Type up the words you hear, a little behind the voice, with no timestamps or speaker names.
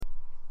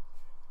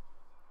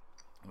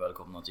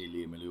välkomna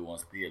till Emil och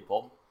Johans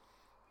spelpodd.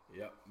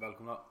 Ja,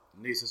 välkomna.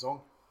 Ny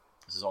säsong.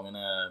 Säsongen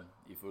är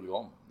i full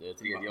gång. Det är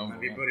tredje omgången. Men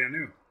vi börjar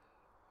nu.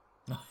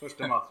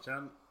 Första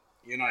matchen,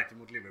 United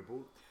mot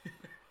Liverpool.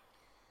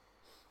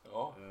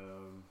 Ja.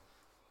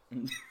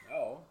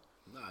 Ja,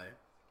 nej.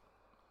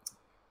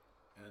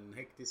 En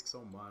hektisk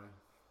sommar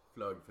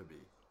flög förbi.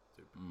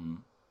 Typ.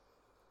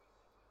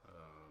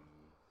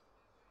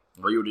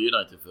 Vad gjorde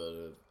United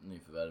för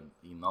nyförvärv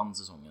innan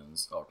säsongen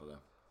startade?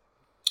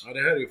 Ja,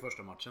 det här är ju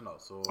första matchen då.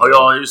 Så,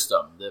 Ja, just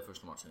det. Det är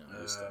första matchen. Ja,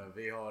 just det.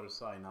 Vi har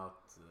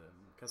signat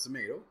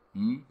Casemiro.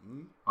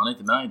 Han är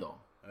inte med idag.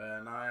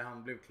 Nej,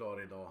 han blev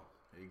klar igår.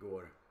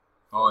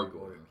 Ja,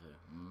 igår. Okay.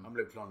 Han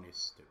blev klar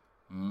nyss typ.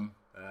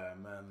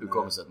 Men, hur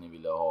kom det sig att ni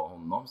ville ha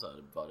honom så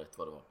här? Bara rätt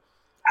vad det var?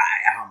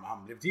 Nej,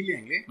 han blev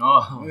tillgänglig.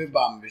 Ja.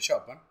 Vi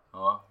köper.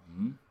 Ja.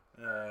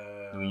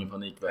 Det var ingen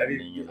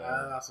panikvärvning?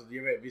 Alltså,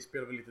 vi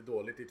spelade väl lite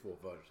dåligt i 2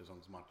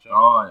 försäsongsmatcher.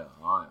 Ja.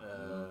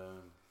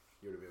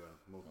 Gjorde vi väl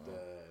mot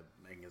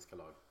engelska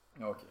lag.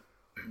 Ja, okej.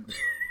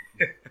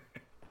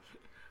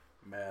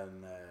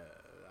 Men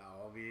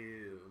ja,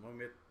 vi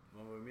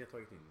var med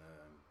tagit in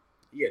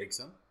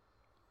Eriksen.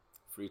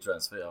 Free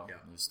transfer, ja.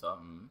 Just det.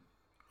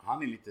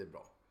 Han är lite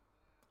bra.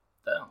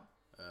 Det är han.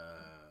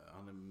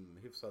 Han är en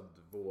hyfsad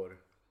vår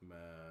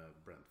med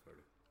Brentford.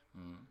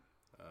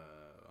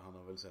 Han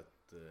har väl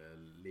sett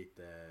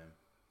lite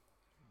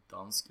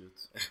dansk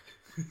ut.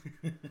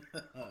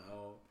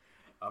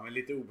 Ja, men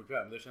lite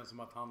obekväm. Det känns som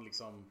att han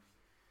liksom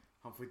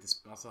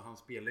han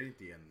spelar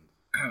inte i en.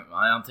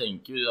 Nej, han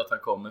tänker ju att han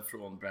kommer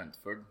från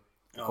Brentford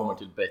och kommer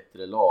till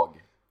bättre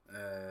lag.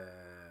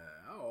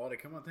 Ja, det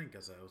kan man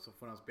tänka sig. Och så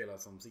får han spela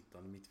som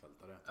sittande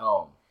mittfältare.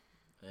 Ja.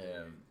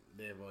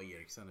 Det är vad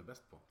Eriksen är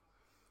bäst på.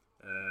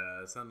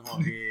 Sen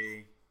har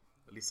vi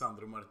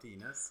Lisandro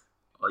Martinez.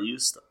 Ja,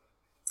 just det.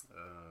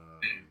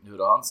 Hur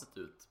har han sett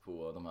ut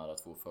på de här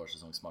 2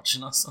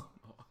 försäsongsmatcherna?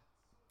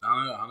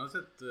 Han har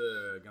sett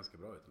ganska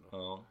bra ut ändå.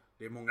 Ja.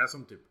 Det är många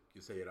som typ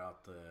säger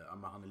att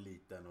han är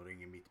liten och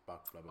ringer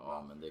mittback, bla bla bla.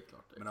 Ja, men det är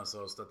klart. Men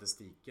alltså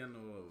statistiken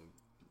och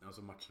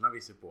alltså matcherna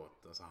visar på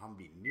att alltså, han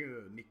vinner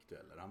ju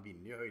nickdueller, han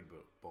vinner ju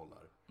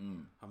höjdbollar.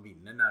 Han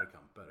vinner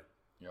närkamper.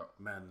 Ja.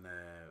 Men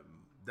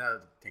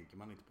där tänker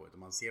man inte på det.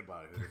 Man ser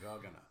bara hur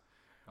hög han är.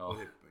 Och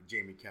typ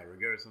Jamie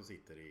Carragher som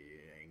sitter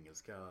i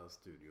engelska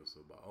studios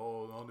och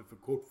bara han är för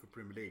kort för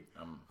Premier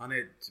League. Han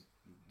är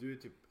du är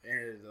typ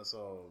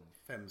alltså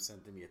 5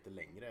 centimeter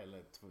längre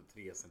eller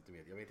 3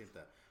 centimeter, jag vet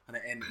inte. Han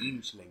är 1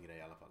 inch längre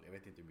i alla fall. Jag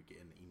vet inte hur mycket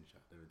 1 inch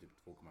är. Det är väl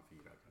typ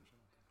 2,4 kanske.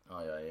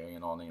 Ja, jag har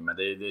ingen aning, men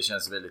det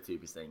känns väldigt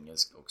typiskt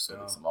engelskt också.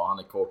 Ja. Liksom. Han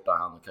är korta,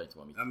 han kan inte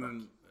vara mittback. Ja,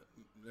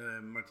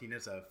 men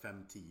Martinez är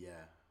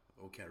 5'10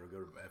 och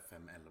Carragher är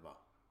 5'11.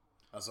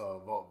 Alltså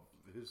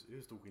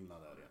hur stor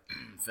skillnad är det?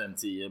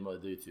 5'10,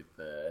 det är ju typ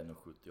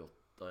 1,78,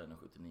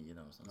 1,79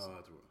 någonstans. Ja,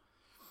 jag tror det.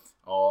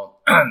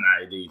 Ja,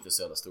 nej, det är inte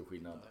så jävla stor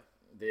skillnad.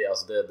 Det är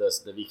alltså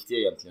det viktiga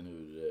egentligen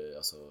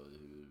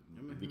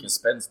vilken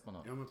spänst man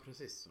har. Ja, men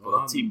precis.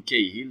 Och Tim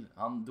Cahill,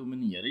 han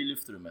dominerar i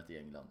luftrummet i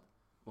England.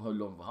 Och hur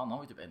lång var han? Han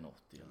var ju typ 1,80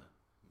 eller?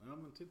 Ja,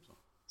 men typ så.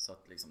 Så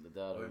att liksom det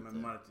där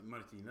men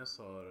Martinez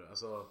har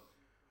alltså,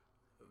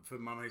 för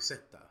man har ju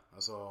sett det.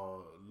 Alltså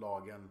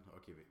lagen,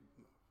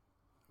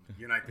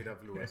 United har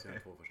förlorat sina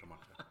 2 första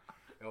matcher.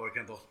 Jag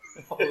orkar inte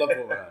hålla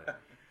på med det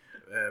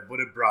här.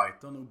 Både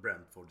Brighton och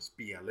Brentford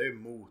spelar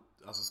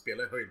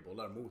ju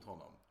höjdbollar mot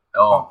honom.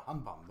 Ja.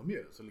 Han vann dem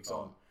ju. Så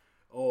liksom,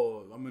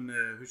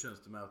 hur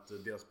känns det med att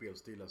deras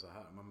spelstil är så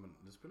här? Men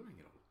det spelar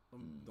ingen roll.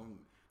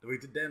 Det var ju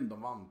inte den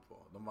de vann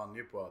på. De vann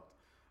ju på att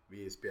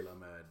vi spelar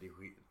med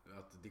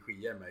att De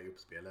Gea är med i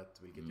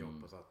uppspelet. Vilket jag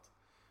hoppas att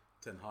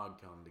Ten Hag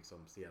kan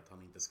liksom se att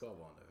han inte ska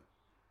vara nu.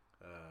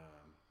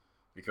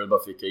 Vi kan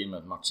bara flika in med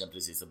att matchen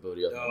precis har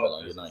börjat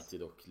mellan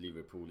United och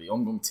Liverpool i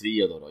omgång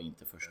 3 då,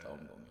 inte första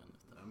omgången.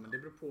 Ja, men det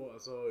beror på,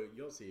 alltså,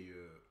 jag ser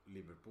ju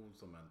Liverpool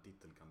som en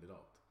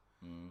titelkandidat.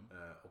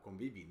 Och om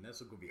vi vinner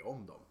så går vi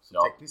om dem.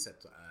 Så tekniskt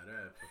sett så är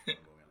det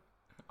första omgången.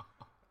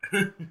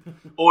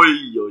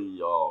 Oj,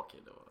 ja,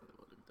 okej, det var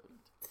dumt.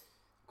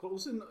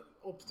 Och sen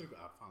obstruktion,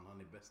 fan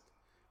han är bäst.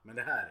 Men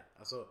det här,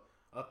 alltså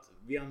att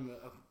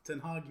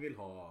Ten Hag vill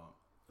ha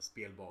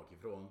spel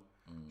bakifrån.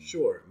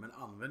 Sure, men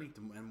använd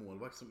inte en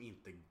målvakt som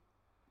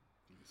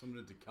du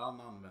inte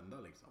kan använda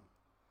liksom.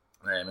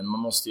 Nej, men man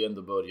måste ju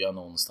ändå börja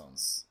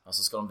någonstans.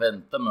 Alltså ska de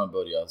vänta med att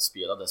börja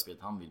spela det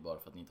spelet han vill bara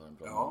för att ni inte har en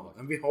bra målvakt?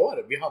 Men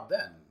vi hade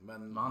en.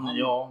 Men han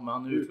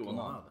är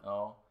utlånad.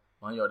 Ja,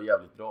 och han gör det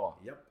jävligt bra.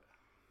 Japp.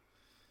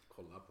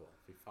 Kolla på,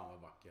 fy fan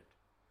vad vackert.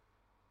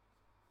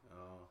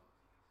 Ja.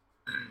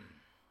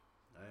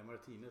 Nej,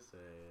 Martinez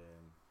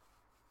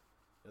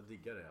jag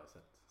diggar det jag har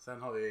sett.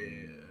 Sen har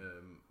vi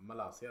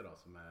Malaysia då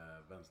som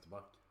är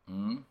vänsterback.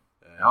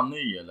 Är han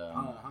ny eller?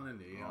 Han är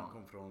ny, han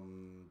kom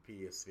från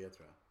PSV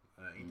tror jag.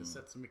 Inte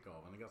sett så mycket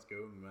av, han är ganska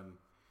ung men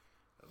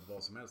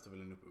vad som helst är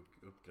väl en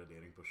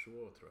uppgradering på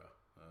Shaw tror jag.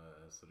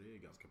 Så det är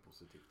ganska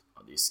positivt.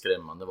 Ja, det är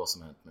skrämmande vad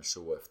som hänt med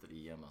Shaw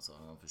efter EM. Alltså,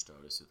 han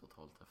förstördes ju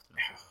totalt efter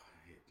det.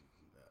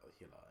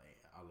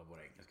 Alla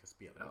våra engelska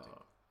spelare typ.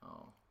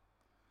 Ja,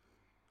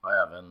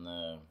 även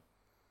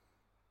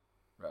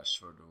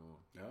Rashford och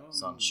Ja,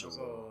 Sancho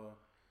alltså... och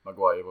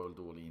Maguire var väl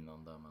dålig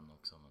innan där men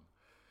också.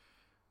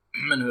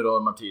 Men hur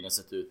har Martinez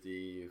sett ut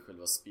i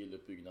själva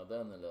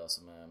speluppbyggnaden eller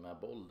alltså med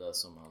boll där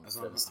som han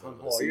alltså främst han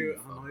har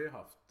ju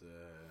haft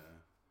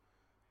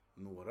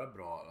några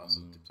bra, alltså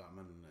typ så här,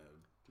 men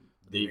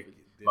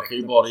man kan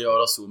ju bara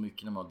göra så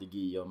mycket när man har De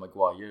Gea och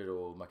Maguire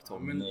och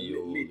McTominay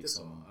och lite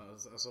liksom...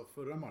 så. Alltså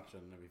förra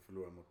matchen när vi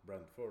förlorade mot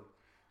Brentford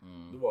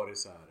då var det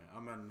så här,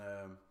 ja men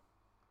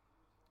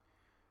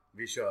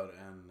vi kör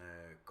en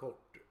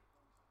kort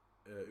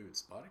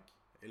utspark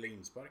eller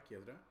inspark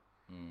heter det.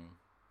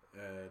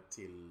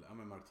 Till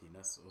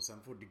Martinez och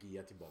sen får De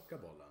Gea tillbaka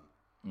bollen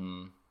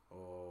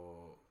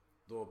och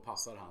då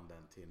passar han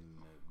den till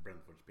en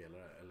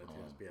Brentford-spelare eller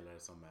till en spelare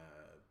som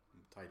är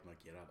tight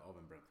markerad av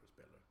en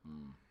Brentford-spelare.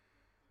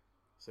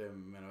 Så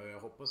jag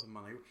hoppas att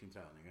man har gjort sin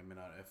träning. Jag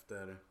menar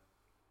efter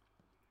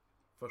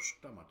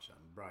första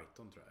matchen,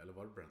 Brighton tror jag, eller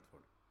var det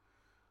Brentford,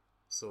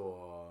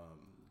 så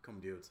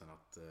kom det ut sen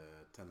att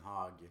Ten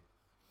Hag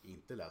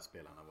inte lät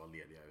spelarna vara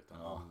lediga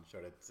utan han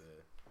körde ett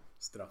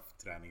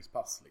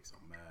straffträningspass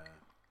liksom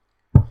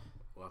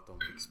och att de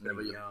fick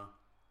springa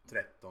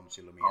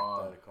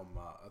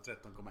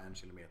 13,1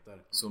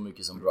 kilometer. Så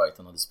mycket som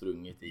Brighton hade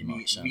sprungit i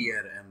matchen.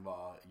 Mer än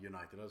vad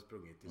United hade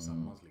sprungit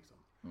tillsammans liksom.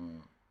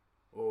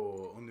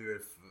 Och nu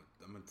är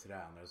det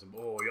tränare som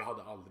jag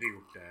hade aldrig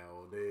gjort det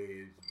och det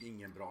är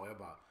ingen bra. Jag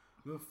bara,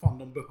 men fan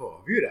de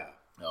behöver ju det.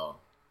 Ja.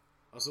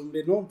 Alltså om det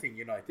är någonting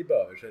United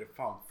behöver så är det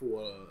fan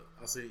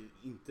alltså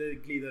inte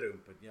glida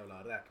runt på ett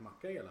jävla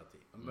räkmacka hela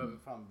tiden. De behöver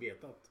fan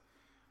veta att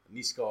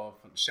ni ska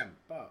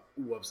kämpa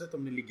oavsett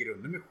om ni ligger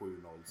under med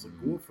 7-0 så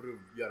gå för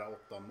att göra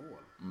 8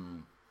 mål.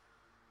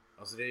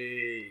 Alltså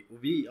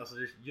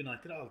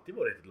United har alltid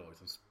varit ett lag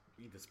som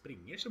inte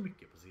springer så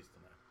mycket på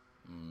sistone.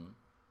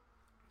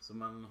 Så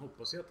man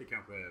hoppas ju att det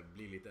kanske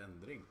blir lite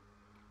ändring.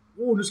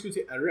 Nu ska vi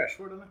se, är det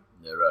Rashford eller?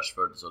 Det är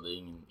Rashford så det är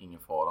ingen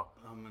fara.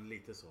 Ja men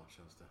lite så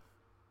känns det.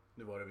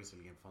 Nu var det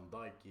visserligen Van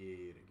Dijk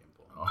i ryggen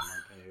på. Ja. Man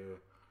kan ju...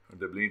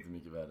 Det blir inte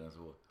mycket värre än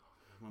så.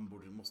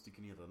 Man måste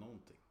kunna heta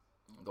någonting.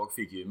 Dock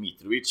fick ju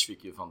Mitrovic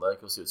Van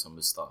Dijk att se ut som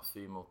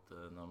Mustafi mot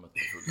när de mötte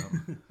Fulham.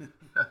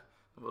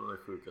 Det var det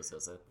sjukaste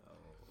jag sett.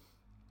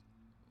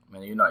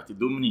 Men United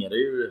dominerar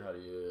ju här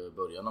i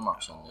början av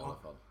matchen i alla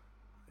fall.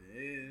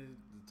 Det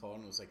tar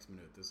nog 6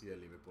 minuter så gör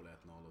Liverpool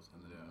 1-0 och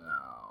sen är det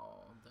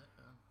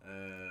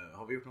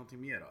har vi gjort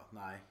någonting mer då?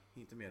 Nej,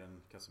 inte mer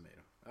än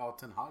Casemiro. Ja,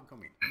 Ten Hag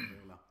kom in.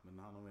 Men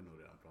han har vi nog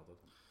redan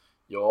pratat om.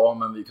 Ja,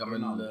 men vi kan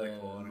väl...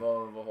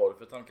 Vad har du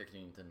för tankar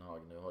kring Ten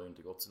Hag? Nu har ju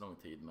inte gått så lång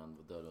tid,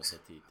 men det har du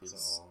sett hittills.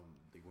 Alltså,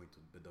 det går inte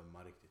att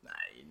bedöma riktigt.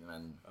 Nej,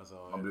 men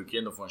alltså, man brukar ju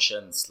ändå få en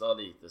känsla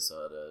lite så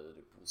här, är det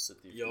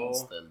positivt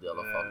inställd i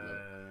alla fall.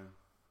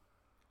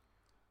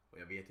 Och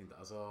jag vet inte,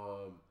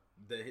 alltså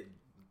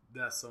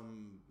det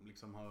som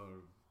liksom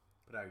har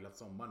präglat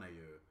sommaren är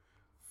ju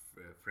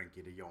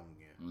Frankie de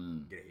Jong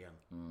grejen.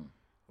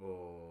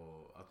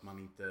 Och att man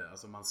inte,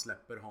 alltså man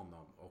släpper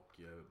honom och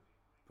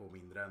på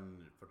mindre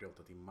än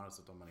 48 timmar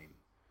så tar man in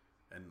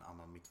en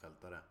annan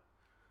mittfältare.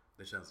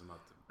 Det känns som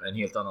att en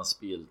helt annan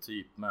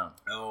speltyp med.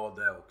 Ja,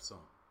 det också.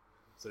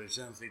 Så det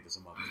känns lite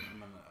som att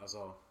men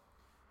alltså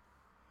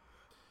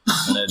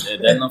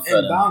den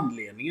enda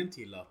anledningen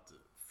till att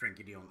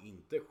Frankie de Jong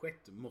inte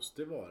skett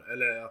måste vara,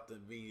 eller att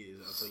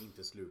vi alltså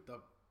inte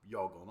slutar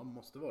jaga honom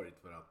måste varit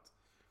för att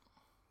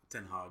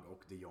Ten Hag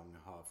och de Jong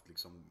har haft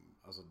liksom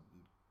alltså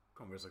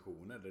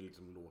konversationer där det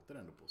liksom låter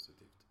ändå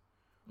positivt.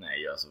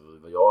 Nej, alltså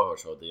vad jag har hört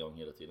så har de Jong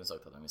hela tiden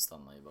sagt att han vill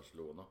stanna i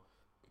Barcelona.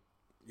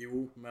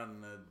 Jo,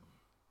 men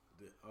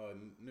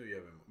nu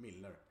gör vi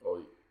Milner.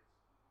 Oj.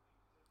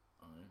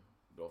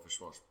 Bra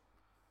försvarsspel.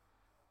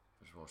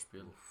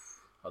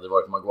 Hade det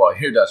varit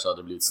Maguire där så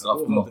hade det blivit straff.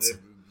 Då hade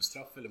det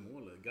straff eller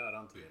mål,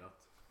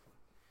 garanterat.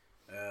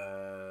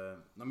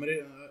 Nej, men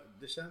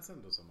det känns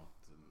ändå som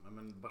att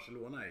men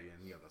Barcelona är ju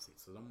en jävla sitt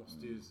så de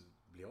måste ju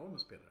bli av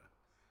med spelare.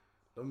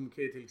 De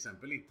kan ju till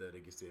exempel inte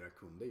registrera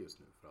kunder just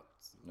nu för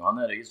att... Ja, han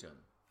är registrerad.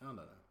 Ja, han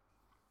är det.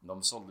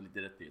 De sålde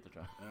lite rättigheter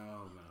tror jag.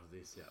 Ja, men alltså, det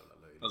är så jävla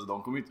löjligt. Alltså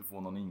de kommer inte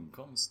få någon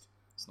inkomst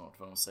snart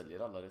för de säljer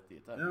alla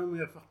rättigheter. Ja, men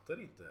jag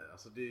fattar inte.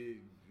 Alltså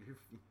det... Hur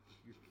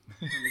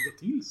kan det gå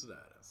till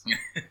sådär? Alltså,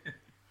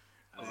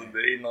 alltså det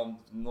är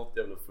något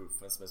jävla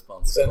fuffens med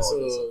spanska. sen så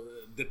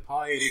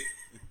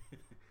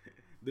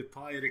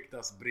Depay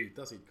ryktas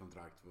bryta sitt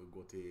kontrakt för att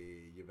gå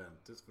till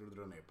Juventus för att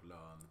dra ner på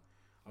lön.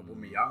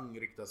 Aubameyang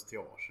ryktas till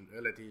Arsenal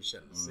eller till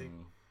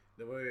Chelsea.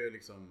 Det var ju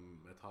liksom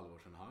ett halvår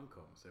sedan han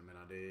kom. Så jag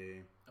menar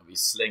det... Ja,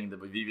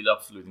 vi ville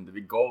absolut inte.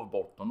 Vi gav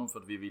bort honom för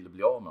att vi ville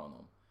bli av med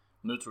honom.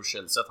 Nu tror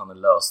Chelsea att han är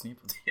lösning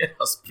på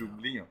deras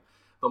problem.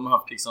 De har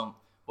haft liksom...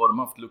 De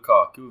har haft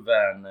Lukaku,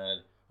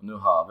 Werner och nu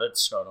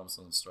Havertz kör de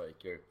som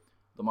striker.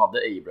 De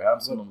hade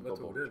Abraham som de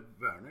gav bort.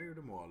 Werner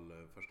gjorde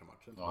mål första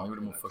matchen. Ja, han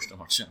gjorde mål första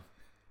matchen.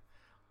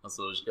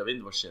 Alltså jag vet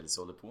inte vad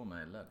Chelsea håller på med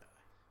heller.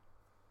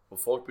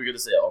 Och folk brukade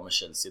säga ja men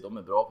Chelsea de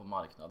är bra på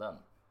marknaden.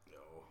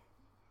 Ja.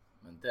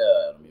 Men det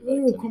är de ju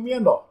verkligen. Kom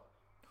igen då.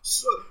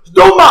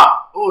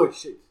 Domma! Oj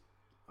shit.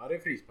 Ja det är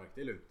frispark,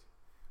 det är lugnt.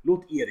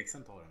 Låt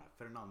Eriksen ta den här.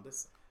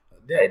 Fernandes.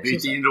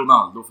 Byt in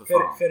Ronaldo för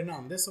fan.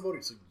 Fernandes har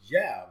varit så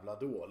jävla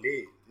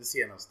dålig de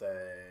senaste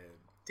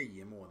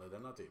 10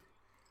 månaderna typ.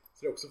 Så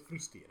det är också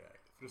frustrerande.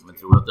 Men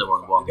tror du att det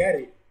var en one?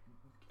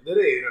 Det där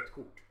är ju rött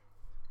kort.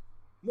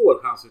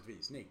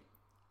 Målchansutvisning.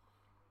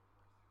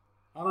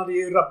 Han hade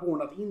ju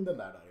rapportat in den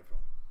därifrån.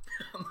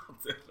 Han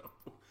hade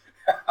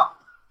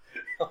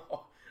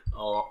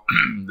Ja,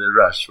 det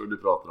är Rashford du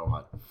pratar om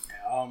här.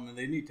 Ja, men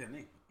det är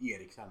nytändning.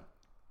 Eriksen.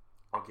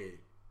 Okej.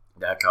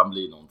 Det här kan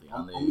bli någonting.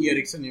 Om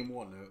Eriksen gör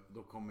mål nu,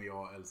 då kommer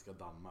jag älska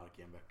Danmark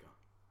i en vecka.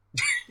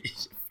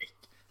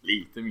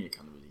 Lite mer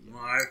kan det bli.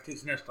 Nej,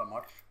 tills nästa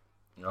match.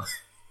 Ja.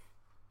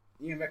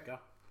 I en vecka.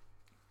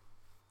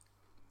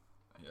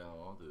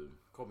 Ja, du.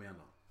 Kom igen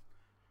då.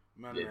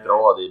 Men, det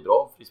är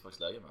bra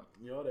frisparksläge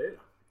med. Ja, det är det.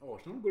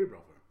 Arsenal går det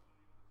bra för.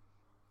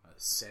 Det är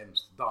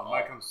sämst.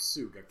 Danmark kan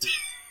suga.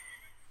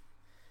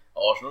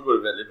 Arsenal går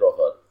det väldigt bra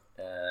för.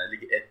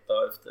 Ligger etta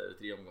efter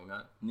 3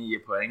 omgångar. 9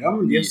 poäng. Ja,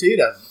 men jag ser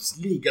det.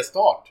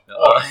 Ligastart.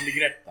 Ja. Arsenal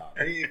ligger etta.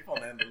 Det är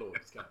fan ändå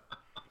logiska.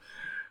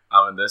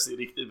 Ja, men det ser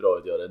riktigt bra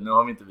ut. Gör det. Nu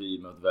har vi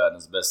inte mött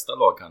världens bästa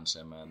lag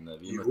kanske. Men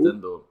vi mötte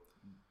ändå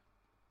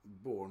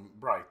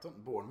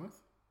Bournemouth.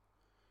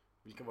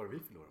 Vilka var det vi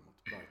förlorade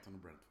mot? Brighton och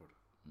Brentford.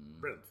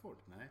 Brentford?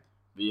 Nej.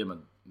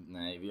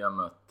 Vi har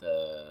mött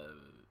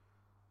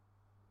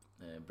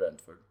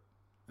Brentford.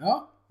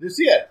 Ja, du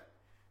ser.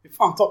 Det är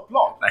fan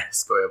topplag. Nej,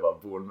 skojar bara.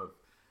 Bournemouth.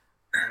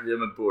 Vi har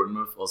mött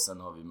Bournemouth och sen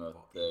har vi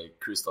mött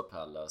Crystal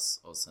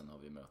Palace och sen har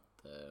vi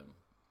mött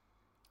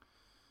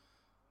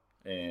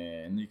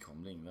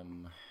nykomling.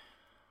 Vem?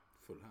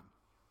 Fulham.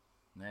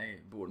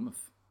 Nej, Bournemouth.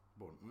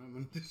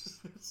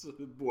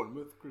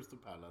 Bournemouth, Crystal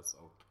Palace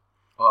och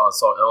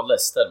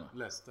Leicester.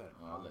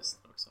 Ja,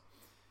 Leicester också.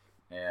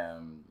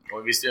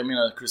 Och visst, jag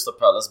menar Crystal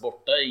Palace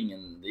borta är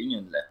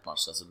ingen lätt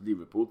match. Alltså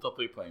Liverpool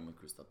tappar ju poäng med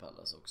Crystal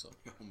Palace också.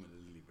 Ja,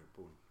 men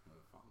Liverpool.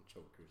 Fan,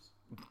 chokers.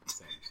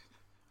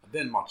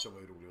 Den matchen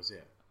var ju rolig att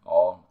se.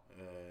 Ja.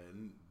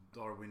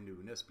 Darwin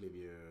Núñez blev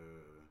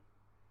ju...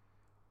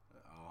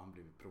 Ja, han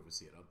blev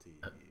provocerad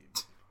till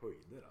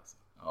höjder alltså.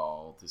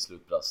 Ja, och till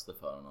slut brast det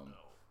för honom.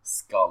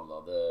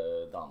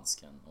 Skallade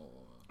dansken.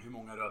 Och... Hur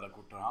många röda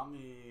kort har han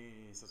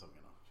i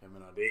säsongerna? Jag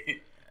menar,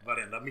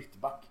 varenda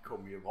mittback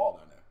kommer ju vara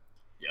där nu.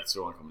 Jag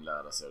tror han kommer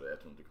lära sig det. Jag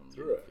tror inte det kommer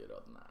bli fler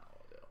röda. Nej,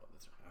 det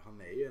tror jag.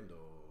 Han är ju ändå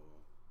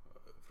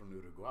från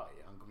Uruguay.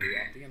 Han kommer ju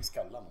antingen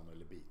skalla någon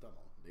eller bita någon.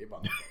 Det är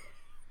bara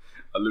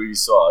ja,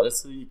 Luis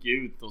Suarez gick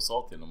ut och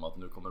sa till honom att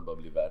nu kommer det bara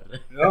bli värre.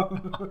 Ja.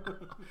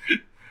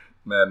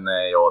 Men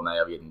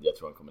jag vet inte. Jag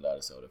tror han kommer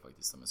lära sig av det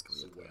faktiskt. Om jag ska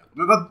vara helt.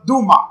 Men vad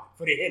domar!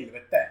 För i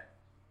helvete!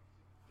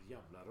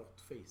 Jävla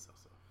råttface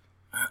alltså.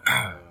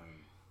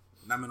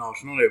 Nej, men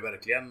Arsenal har ju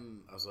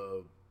verkligen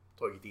alltså,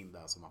 tagit in det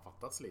här som har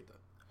fattats lite.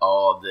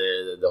 Ja,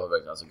 det har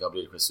verkligen. Alltså,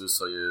 Gabriel Jesus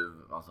har ju,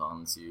 alltså,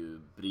 han ser ju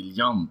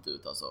briljant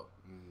ut alltså.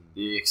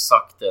 Det är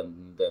exakt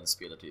den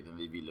spelartypen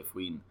vi ville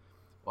få in.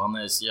 Och han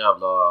är så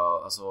jävla,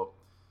 alltså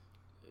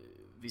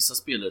vissa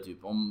spelare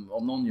typ, om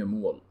någon gör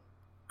mål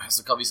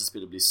så kan vissa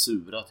spelare bli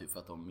sura typ för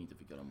att de inte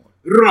fick göra mål.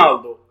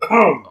 Ronaldo!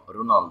 Ja,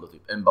 Ronaldo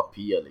typ,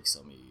 Mbappé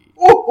liksom i...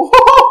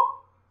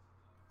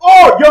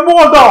 Gör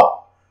mål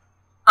då!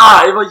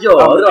 Aj, vad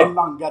gör du? Han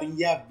langar en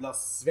jävla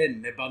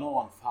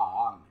svennebanan,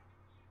 fan.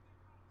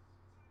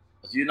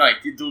 Alltså,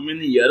 United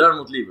dominerar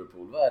mot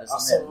Liverpool, vad är det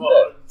som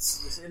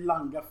händer?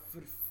 Langa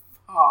för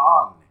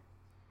fan.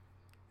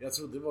 Jag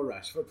trodde det var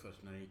Rashford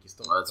först när han gick i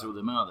start. Ja, jag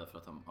trodde med det för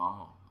att han...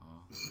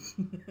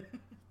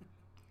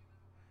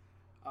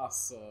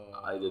 Alltså...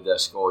 Nej, det där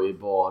ska ju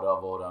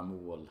bara vara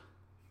mål.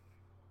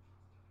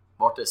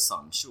 Vart är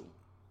Sancho?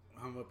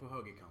 Han var på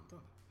högerkanten.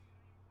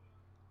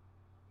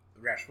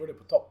 Rashford är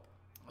på topp.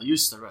 Ja,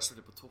 just det, Rashford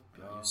är på topp.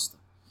 Ja, just det.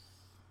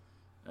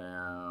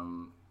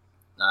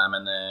 Nej,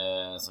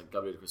 men så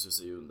Gabriel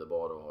Jesus är ju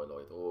underbar att ha i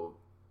laget. Och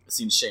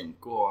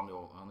Zinchenko, han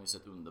har ju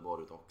sett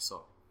underbar ut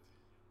också.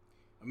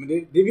 Ja, men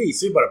det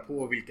visar ju bara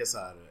på vilka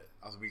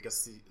vilka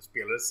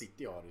spelare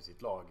City har i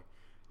sitt lag.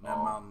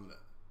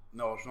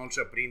 När Arsenal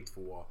köper in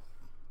 2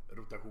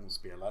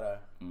 rotationsspelare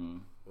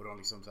och de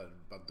liksom så här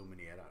bara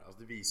dominerar.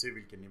 Alltså det visar ju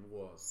vilken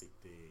nivå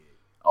City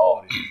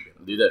har i sitt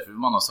spel. Det är därför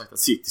man har sagt att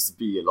Citys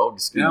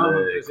B-lag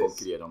skulle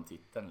konkurrera om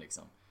titeln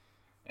liksom.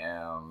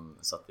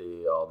 Så att det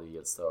är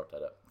helt stört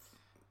där.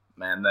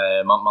 Men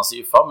man ser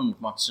ju fram emot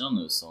matcherna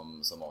nu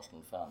som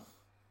Arsenal-fan.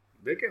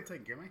 Det kan jag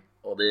tänka mig.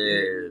 Och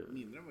det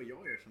mindre än vad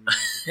jag gör som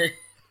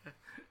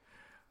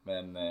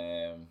Men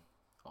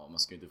man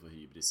ska ju inte få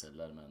hybris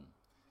heller, men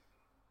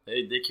det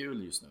är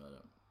kul just nu.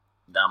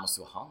 Det här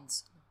måste vara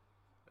hans.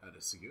 Ja,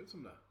 det ser ut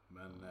som det.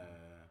 Men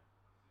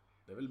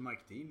det är väl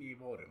Mike Dean i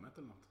varummet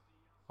eller något.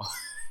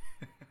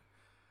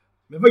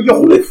 Men vad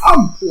håller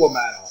han på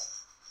med då?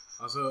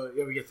 Alltså,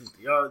 jag vet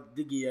inte. Jag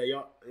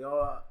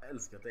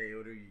älskar dig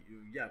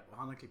och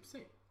han har klippt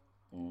sig.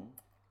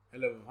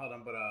 Eller hade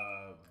han bara...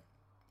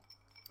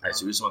 Det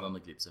ser ut som att han har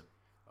klippt sig.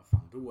 Ja,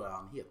 fan, då är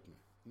han het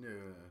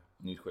nu.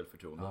 Nytt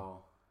självförtroende.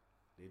 Ja,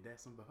 det är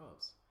det som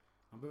behövs.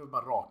 Han behöver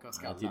bara raka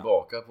skallen. Han är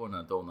tillbaka på den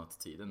här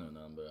donut-tiden nu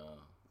när han börjar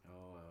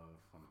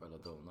skälla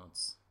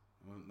donuts.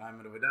 Nej,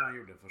 men det var där han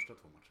gjorde de första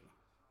 2 matcherna.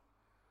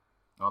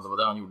 Ja, det var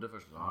det han gjorde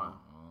först. Ja.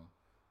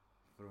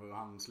 För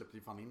han släppte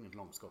ju fan in ett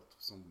långskott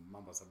som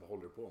man bara så här, vad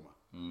håller på med?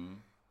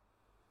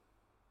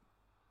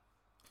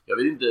 Jag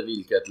vet inte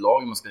vilket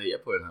lag man ska heja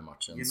på i den här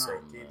matchen.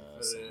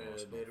 United,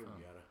 för det är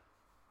roligare.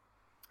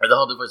 Ja, det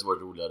hade faktiskt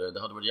varit roligare.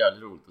 Det hade varit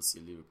jävligt roligt att se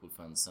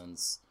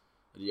Liverpool-fansens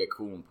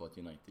reaktion på att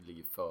United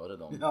ligger före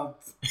dem. Ja,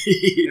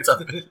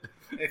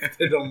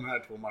 efter de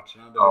här 2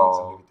 matcherna hade vi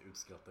liksom blivit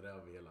utskrattade av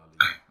hela ligan.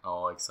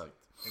 Ja, exakt.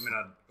 Jag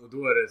menar, och då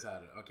är det så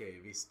här,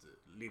 okej, visst,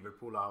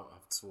 Liverpool har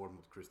haft svårt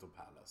mot Crystal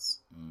Palace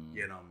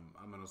genom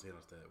de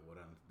senaste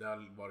åren. Det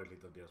har varit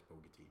lite av deras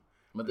bogey-team.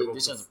 Men det var det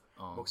också, känns...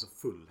 också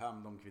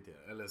Fulham de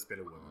kvitterade, eller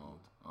spelade oavgjort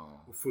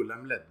mot. Och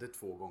Fulham ledde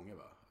 2 gånger,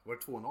 va? Var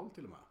det 2-0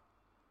 till och med?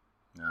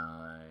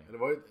 Nej. Eller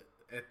var det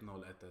 1-0,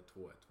 1-1,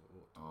 2-1?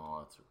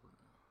 Ja,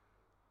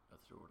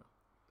 jag tror det.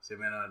 Så jag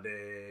menar,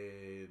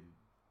 det...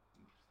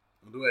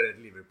 Och då är det ett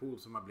Liverpool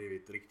som har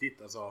blivit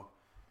riktigt, alltså...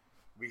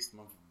 Visst,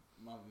 man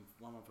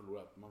har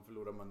förlorat. Man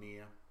förlorar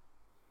Mané.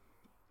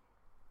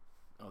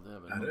 Ja, det är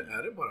väl...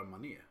 Är det bara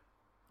Mané? I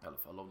alla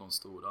fall av de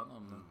stora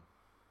namnen.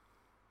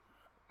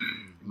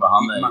 Men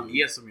han är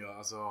Mané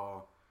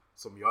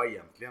som jag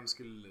egentligen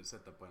skulle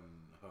sätta på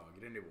en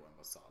högre nivå än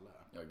vad Salah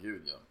är. Ja,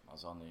 gud ja.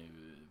 Alltså han är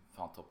ju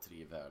fan topp 3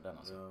 i världen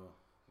alltså. Ja,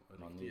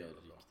 Mané är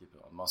riktigt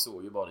bra. Man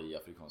såg ju bara i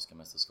afrikanska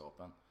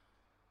mästerskapen.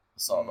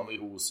 Salah var ju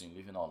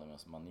osynlig i finalen, men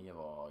Mané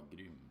var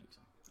grym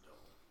liksom.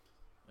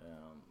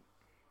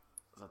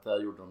 Så att där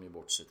gjorde de ju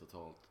bort sig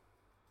totalt.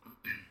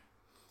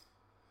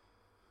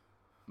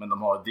 Men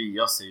de har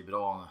Diaz är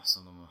bra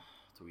som de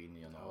tog in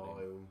i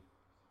januari. Ja, jo.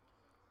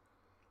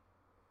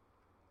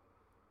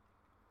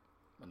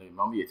 Men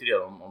man vet ju det,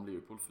 om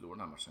Liverpool förlorar den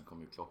här matchen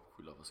kommer ju Klopp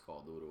skylla på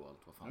skador och allt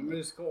vad fan. Ja, men det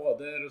är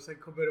skador och sen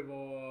kommer det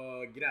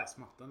vara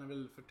gräsmattan är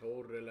väl för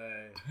torr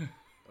eller...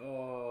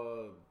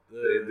 Ja, det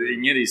är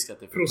ingen risk att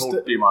det är för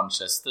torrt i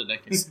Manchester, det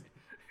kan jag säga.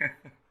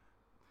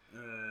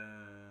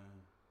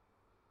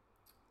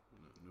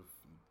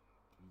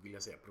 Nu vill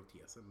jag säga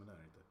protesen, men det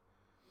är inte.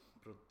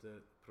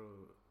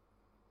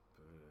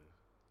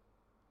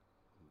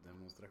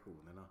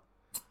 Demonstrationerna.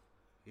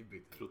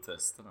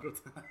 Protesterna.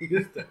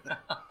 Just det.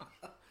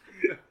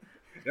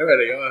 Jag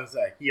är så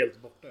här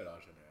helt borta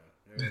idag, känner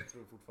jag. Jag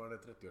tror fortfarande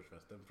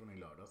 30-årsfesten från i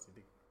lördags.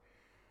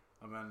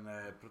 Ja,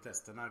 men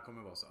protesterna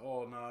kommer vara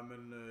så. Nej,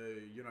 men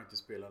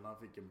United-spelarna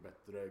fick en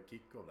bättre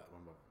kick av det.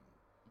 Man bara,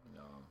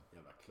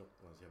 jävla Klopp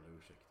och hans jävla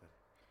ursäkter.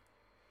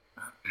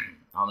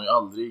 Han har ju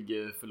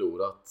aldrig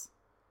förlorat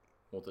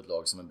mot ett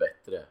lag som är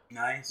bättre.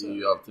 Nej, så det är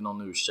ju alltid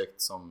någon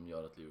ursäkt som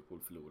gör att Liverpool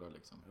förlorar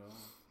liksom. Ja.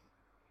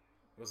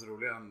 Det var så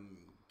roligt, han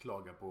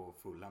klagar på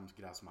Fulhams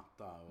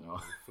gräsmatta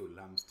och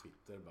Fulhams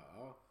Twitter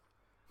bara,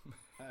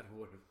 här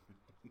har du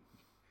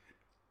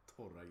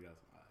torra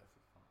gräsmatta.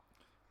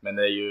 Men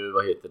det är ju,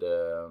 vad heter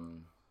det,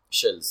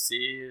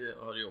 Chelsea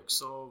har ju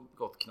också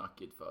gått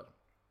knackigt för.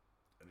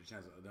 Det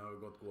känns, det har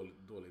gått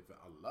dåligt för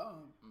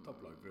alla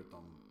topplag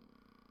förutom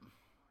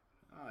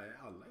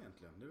alla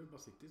egentligen. Det är väl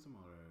bara City som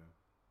har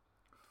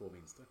 2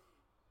 vinster.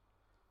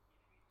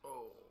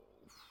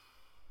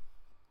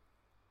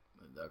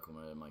 Där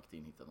kommer Mike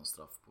Dean hitta någon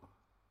straff på.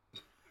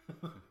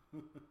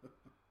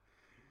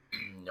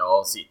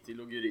 Ja, City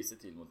låg ju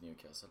risigt till mot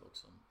Newcastle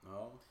också.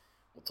 Ja.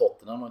 Och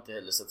Tottenham har inte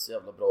heller sett så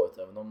jävla bra ut,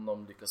 även om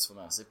de lyckas få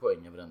med sig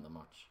poäng i varenda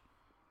match.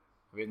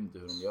 Jag vet inte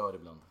hur de gör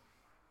ibland.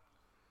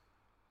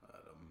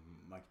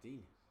 Mike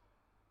Dean?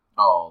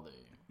 Ja, det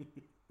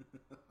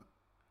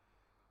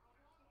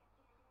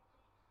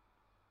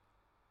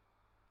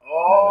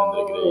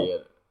är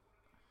grejer.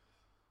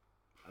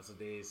 Alltså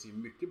det ser ju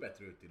mycket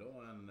bättre ut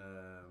idag än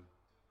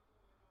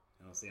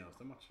de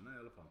senaste matcherna i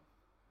alla fall.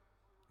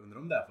 Undrar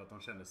om det är för att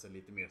de kände sig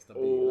lite mer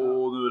stabila.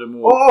 Nu är det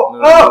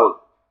mål.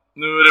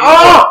 Nu är det mål.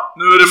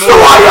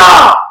 Såja!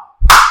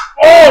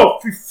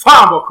 Fy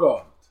fan vad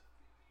skönt!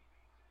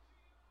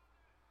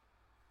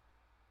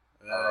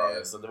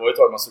 Så det var ju ett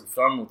tag man såg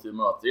fram emot att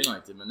möta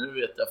United, men nu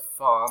vet jag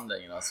fan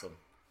längre alltså.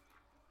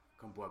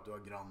 Kom på att du har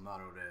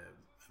grannar och det är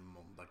en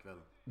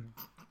måndagkväll.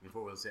 Vi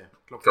får väl se.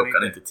 Klockan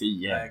är inte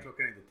 10. Nej,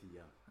 klockan är inte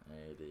 10.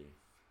 Nej, det är...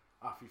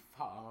 fy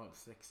fan vad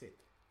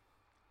sexigt.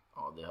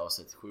 Ja, det har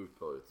sett sjukt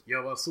bra ut.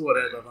 Jag var så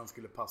rädd att han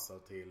skulle passa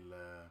till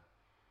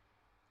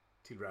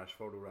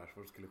Rashford och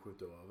Rashford skulle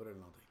skjuta över eller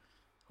någonting.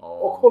 Ja.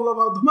 Och kolla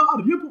vad de är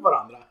arga på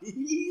varandra.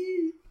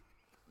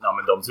 Ja,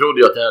 men de trodde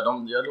ju att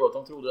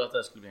de trodde att det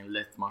här skulle bli en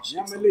lätt match.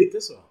 Ja, men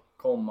lite så.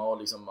 Komma och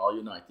liksom,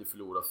 United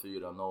förlora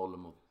 4-0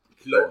 mot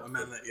Klopp.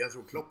 Men jag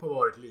tror Klopp har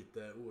varit lite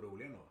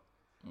orolig ändå.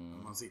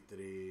 Man sitter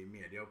i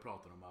media och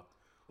pratar om att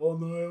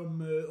nej,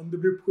 om det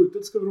blir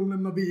uppskjutet ska de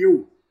lämna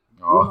bio.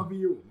 Ja. Lämna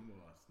bio. Man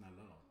bara,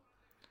 snälla då.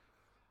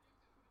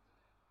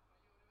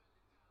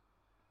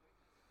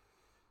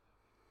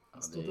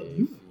 Han står där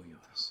bio.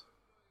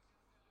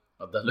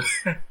 Ja, det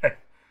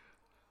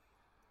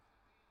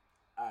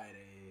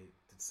Nej,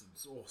 det är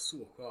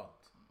så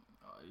skönt.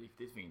 Ja,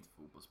 riktigt fint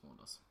fotbollsmål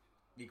alltså.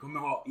 Vi kommer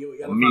ha i alla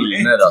fall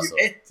Milner alltså.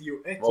 ett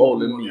vad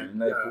håller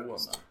Milner på med?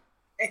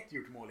 Ett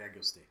gjort mål i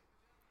augusti.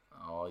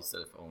 Ja,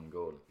 istället för on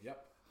goal. Ja.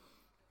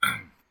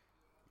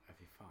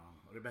 Fy fan.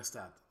 Och det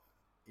bästa är att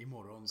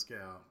imorgon ska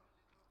jag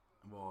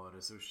var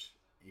resurs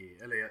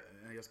eller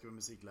jag ska vara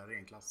musiklärare i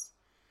en klass.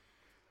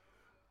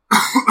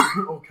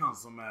 Och han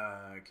som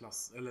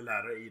är eller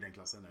lärare i den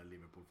klassen är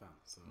Liverpool-fan.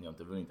 Så... Ni har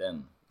inte vunnit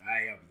än.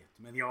 Nej, jag vet.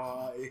 Men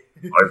jag...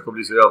 Det kommer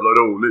bli så jävla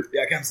roligt.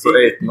 Jag kan så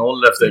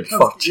 1-0 efter en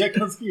kvart. Jag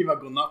kan skriva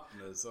godnatt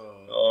nu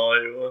så... Ja,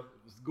 jo.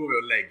 Så går vi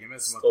och lägger mig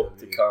som Stop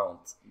the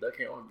count. Där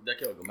kan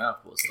jag gå med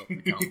på. Stop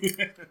the count.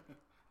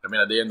 Jag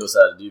menar, det är ändå så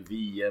här, det är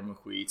VM och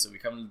skit. Så vi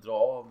kan väl dra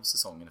av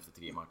säsongen efter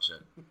 3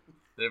 matcher.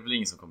 Det är väl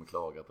ingen som kommer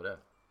klaga på det.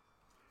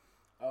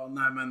 Ja,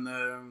 nej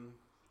men...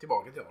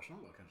 tillbaka till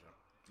Arsenal då kanske.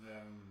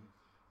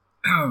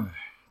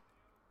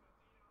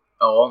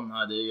 Ja,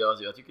 nej,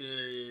 jag tycker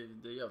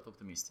det är jävligt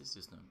optimistiskt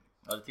just nu.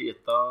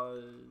 Arteta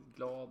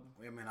glad.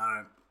 Och jag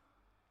menar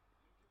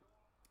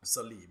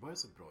Saliba har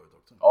sett bra ut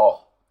också.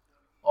 Ja,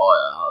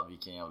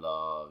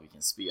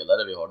 vilken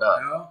spelare vi har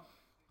där. Ja.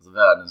 Alltså,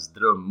 världens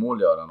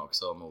drömmål gör han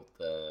också mot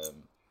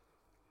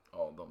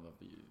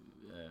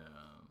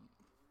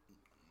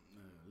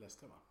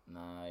Leicester va?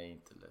 Nej,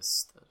 inte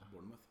Leicester.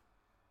 Bournemouth.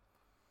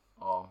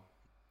 Ja,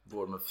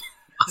 Bournemouth.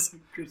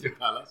 Crystal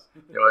Palace.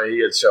 Jag är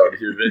helt körd i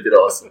huvudet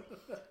idag alltså.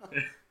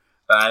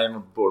 Nej,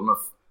 mot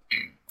Bournemouth.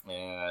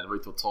 Det var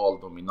ju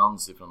total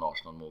dominans från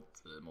Arsenal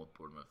mot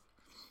Bournemouth.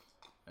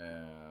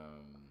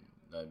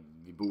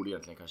 Vi borde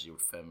egentligen kanske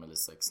gjort 5 eller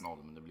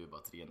 6-0, men det blev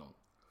bara 3-0.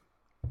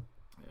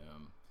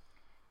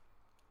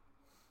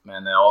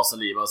 Men ja,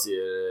 Saliba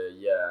ser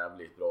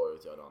jävligt bra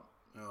ut, gör han.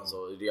 Ja.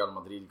 Alltså, Real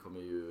Madrid kommer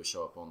ju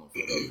köpa honom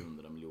för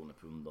 100 miljoner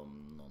pund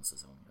om någon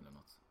säsong eller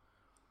något.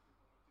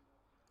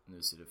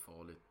 Nu ser det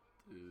farligt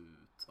ut.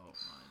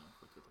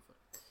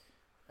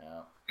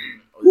 Nej,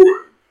 och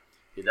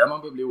det är där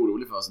man börjar bli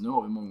orolig för. Alltså, nu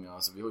har vi många,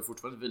 alltså, vi har ju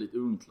fortfarande ett väldigt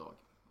ungt lag.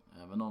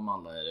 Även om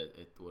alla är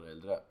 1 år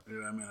äldre.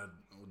 Jag menar,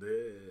 och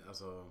det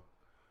alltså,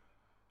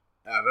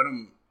 även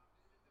om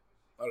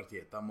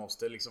Arteta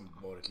måste liksom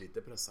varit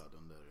lite pressad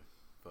under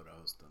förra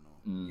hösten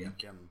och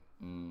egentligen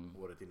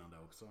året innan det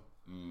också.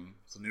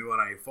 Så nu har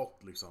han ju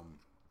fått liksom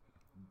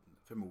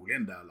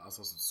förmodligen där,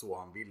 alltså så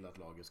han vill att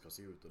laget ska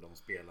se ut och de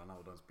spelarna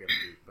och den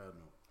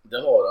spelartypen och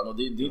det har han, och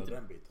det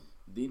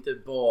är inte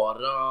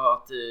bara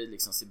att det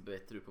liksom ser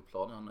bättre ut på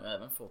planen. Han har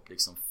även fått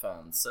liksom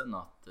fansen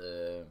att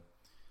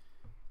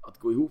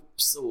gå ihop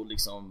och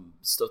liksom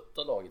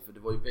stötta laget, för det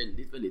var ju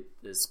väldigt,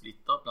 väldigt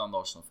splittat bland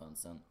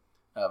Arsenal-fansen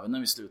även när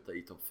vi slutade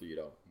i topp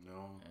 4.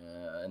 Ja.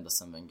 Ända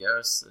sedan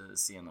Wengers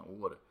sena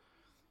år.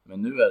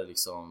 Men nu är det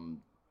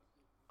liksom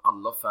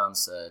alla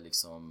fans är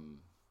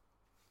liksom,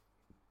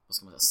 vad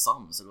ska man säga,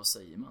 sams, eller vad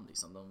säger man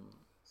liksom,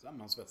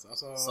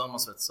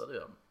 sammansvetsade,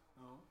 ja.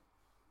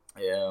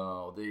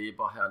 Och det är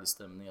bara härlig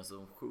stämning, alltså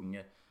de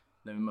sjunger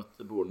när vi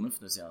mötte Bournemouth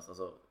nu senast,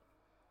 alltså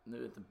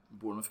nu vet jag,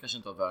 Bournemouth kanske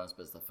inte har världens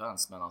bästa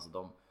fans, men alltså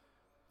de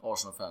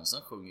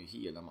Arsenal-fansen sjunger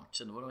hela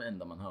matchen, det var det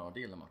enda man hörde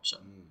hela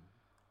matchen.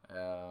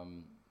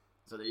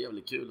 Så det är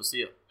jävligt kul att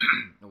se.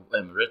 Och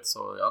Emirates,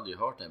 har jag aldrig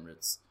hört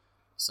Emirates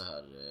så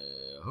här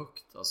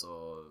högt, alltså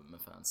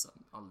med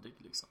fansen, aldrig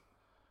liksom.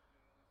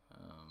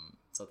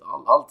 Så att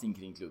allting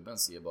kring klubben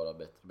ser bara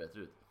bättre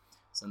ut.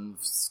 Sen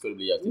ska det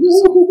bli jävligt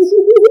intressant.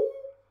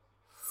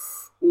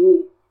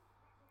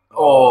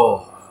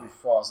 Fy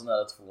fan, så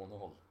nära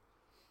 2-0.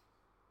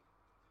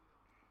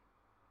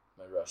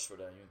 Men Rashford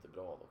är ju inte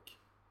bra dock.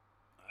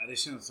 Nej, det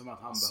känns som att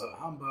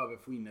han behöver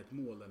få in ett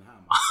mål den här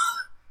matchen.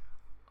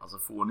 Alltså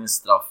får ni en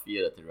straff,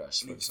 ge det till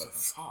Rashford. Men för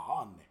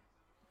fan.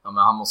 Ja,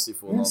 men han måste ju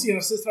få den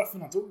senaste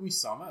straffen han tog,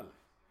 missade han väl?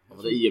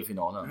 Var det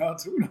EM-finalen? Ja, jag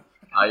tror det.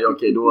 Nej,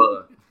 okej,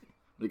 då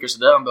det är kanske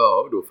det han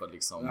behöver då för att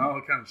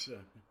liksom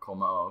kanske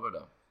komma över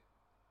det.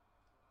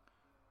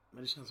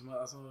 Men det känns som att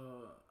alltså,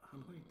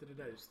 han har inte det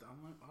där just,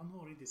 han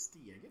har inte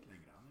steget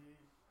längre.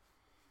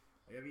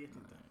 Jag vet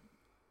inte.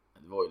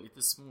 Det var ju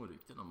lite små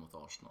rykten om att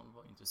Arsenal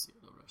var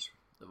intresserade av Rashford.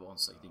 Det var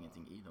säkert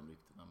ingenting i de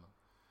ryktena, men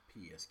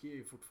PSG är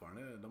ju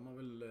fortfarande, de har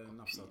väl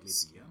nafsat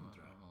lite igen,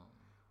 tror jag.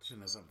 Det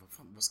känns som,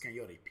 vad ska han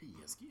göra i PSG? Jag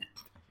vet inte.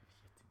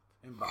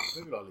 En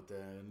Mbappé vill ha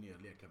lite nya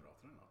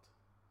lekkamrater eller något.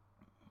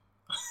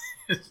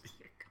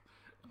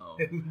 Ja.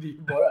 Det är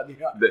ju bara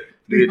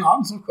det är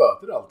han som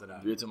sköter allt det där.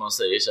 Du vet hur man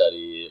säger så här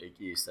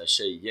i så här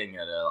tjejgäng,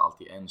 är det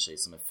alltid en tjej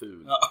som är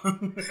ful. Ja. det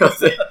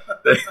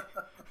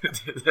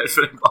är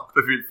därför en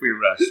Mbappé vill få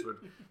in Rashford,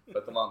 för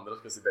att de andra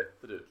ska se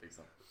bättre ut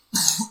liksom.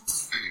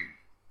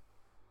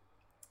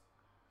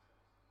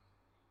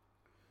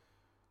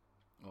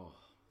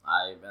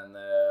 Nej, men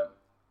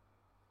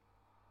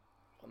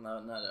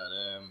när är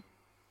det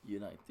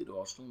United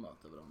och Arsenal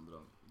möter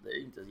varandra? Det är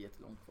inte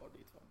jättelångt kvar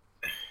dit, va?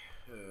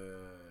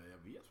 Jag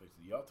vet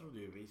faktiskt. Jag trodde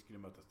ju vi skulle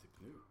mötas typ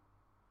nu.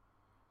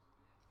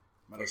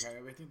 Men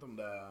jag vet inte om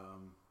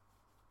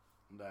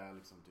det är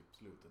liksom typ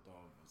slutet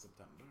av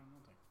september eller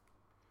någonting.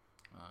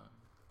 Nej.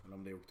 Eller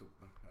om det är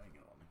oktober. Jag har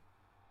ingen aning.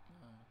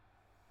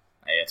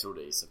 Nej, jag tror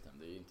det är i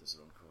september. Det är inte så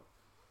långt kvar.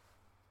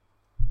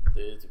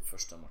 Det är typ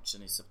första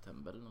matchen i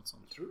september eller något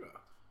sånt. Tror du?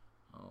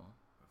 Ja.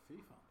 Fy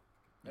fan.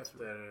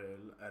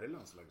 Är det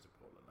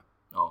landslagsuppehåll eller?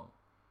 Ja.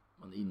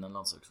 Men innan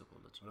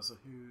landslagsuppehållet. Alltså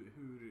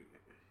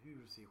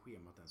hur ser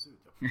schemat ens ut?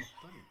 Jag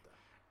fattar inte.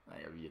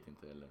 Nej, jag vet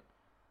inte heller.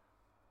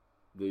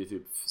 Det är ju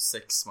typ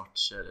 6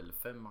 matcher eller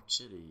 5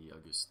 matcher i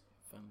augusti.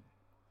 5?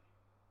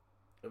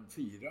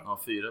 4?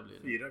 Ja, 4 blir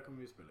det. 4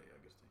 kommer vi spela i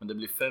augusti. Men det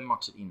blir 5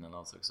 matcher innan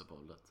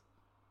landslagsuppehållet.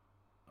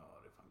 Ja,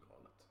 det är fan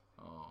galet.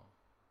 Ja.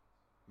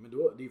 Men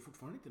då, det är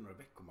fortfarande inte några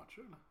veckomatcher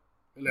eller?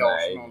 Eller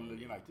Nej. Arsenal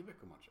United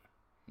veckomatcher?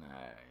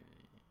 Nej,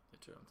 det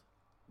tror jag inte.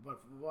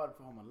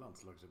 Varför har man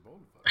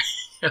landslagsuppehåll för?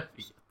 Jag vet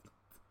inte.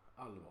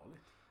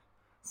 Allvarligt.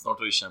 Snart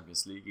har ju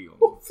Champions League igång.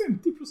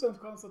 50%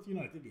 chans att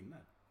United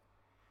vinner.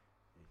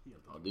 Det är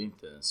helt Ja, det är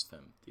inte ens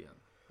 50 än.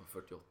 Och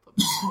 48.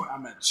 Ja,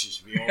 men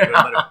vi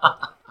avrundar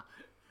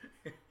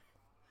upp.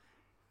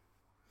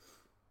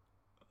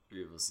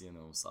 Vi får se nu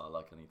om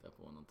Salah kan hitta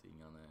på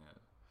någonting. Han är...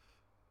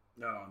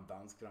 Ja, en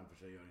dansk framför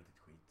sig gör inte ett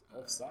skit.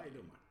 Offside,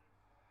 domar.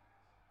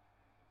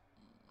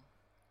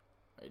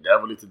 Nej, det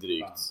var lite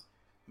drygt. Fan.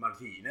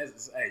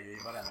 Martinez är ju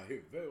i varenda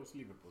huvud hos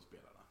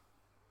Liverpool-spelarna.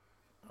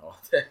 Ja,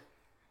 det...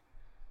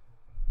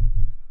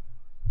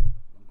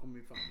 De kommer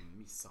ju fan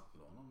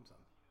misshandla honom sen.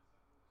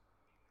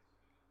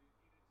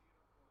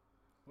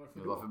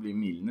 Varför blir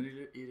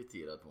Milner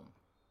irriterad på honom?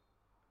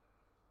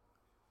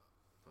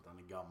 För att han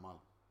är gammal.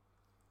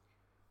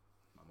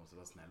 Man måste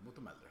vara snäll mot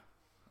de äldre.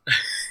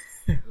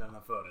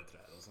 Lämna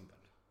företräde och sånt där.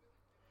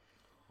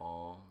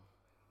 Ja.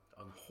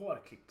 Han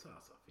har klippt sig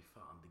alltså. Fy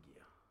fan, det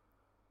G.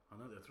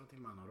 Jag tror till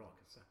och med han har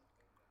rakat sig.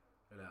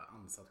 Eller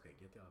ansatt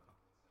skägget i alla fall.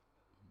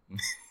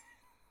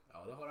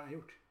 Ja, det har han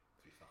gjort.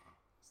 Fy fan.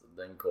 Så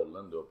den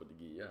kollen du har på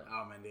DG.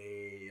 Ja, men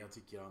jag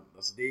tycker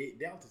alltså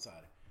det är alltid så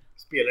här.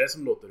 Spelare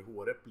som låter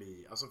håret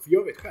bli... Alltså, för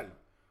jag vet själv.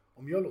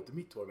 Om jag låter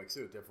mitt hår växa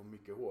ut och jag får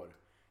mycket hår.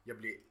 Jag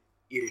blir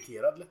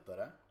irriterad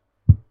lättare.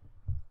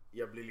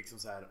 Jag blir liksom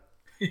så här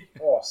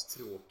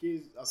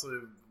astråkig. Alltså,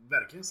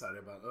 verkligen så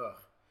här.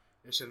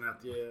 Jag känner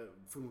att jag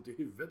får ont i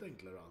huvudet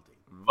enklare och allting.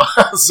 Va?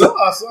 Alltså,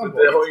 men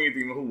det har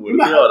ingenting med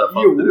håret att göra.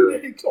 Jo,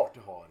 det är klart det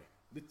har.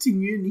 Det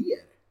tynger ju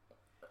ner.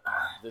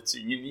 Det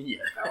tynger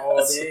ner.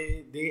 Ja,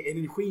 det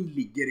energin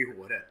ligger i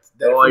håret.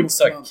 Ja,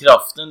 exakt.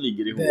 Kraften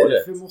ligger i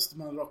håret. Därför måste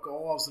man raka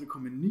av så det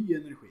kommer ny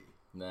energi.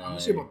 Nej.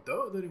 Annars är det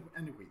bara död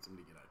energi som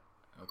ligger där.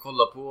 Jag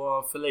kollar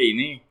på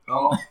Fellaini.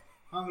 Ja,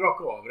 han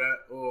rakade av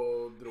det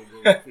och drog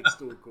och fick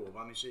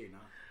storkovan i Kina.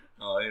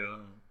 Ja,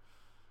 ja.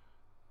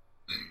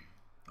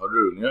 Har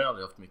Rooney har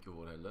aldrig haft mycket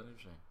hår heller i och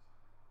för sig.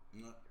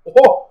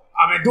 Åh!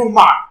 Ja, men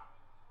domar!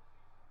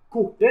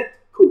 Kortet.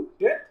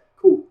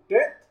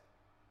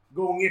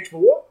 Gånger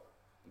 2.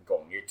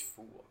 Gånger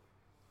 2.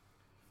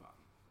 Fan.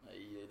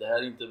 Nej, det här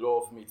är inte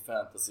bra för mitt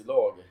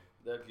fantasylag.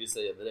 Det kan jag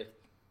säga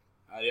direkt.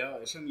 Ja,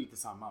 jag känner lite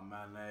samma,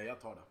 men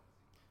jag tar det.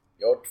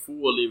 Jag har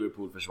 2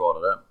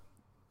 Liverpool-försvarare.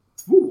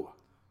 2?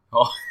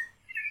 Ja.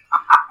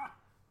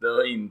 Det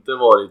har inte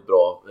varit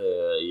bra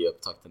i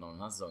upptakten av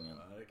den här säsongen.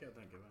 Ja, det kan jag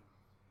tänka mig.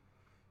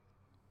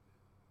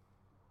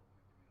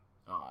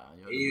 Ja, jag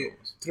gör det är ju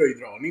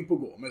tröjdragning på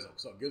Gomes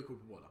också. Gult kort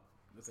på båda.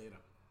 Jag säger det.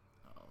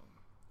 Ja.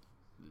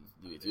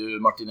 Du vet ju,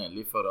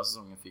 Martinelli förra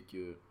säsongen fick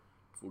ju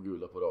 2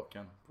 gula på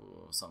raken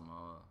på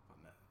samma...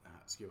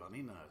 Skruva han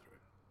in den här, tror du?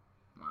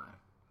 Nej.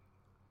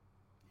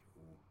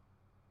 Jo.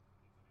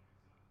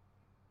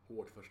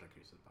 Hårt första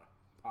krysset bara.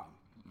 Pang.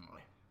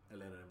 Nej.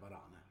 Eller är det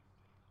Varane?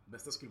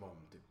 Bästa skulle vara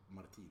om typ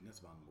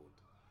Martinez vann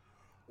mot...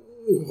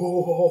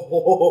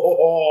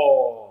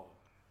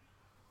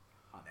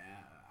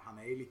 Han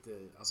är ju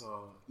lite...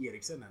 Alltså,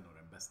 Eriksen är nog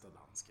den bästa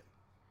dansken.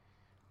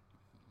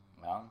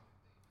 Ja.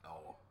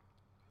 Ja.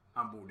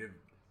 Han borde...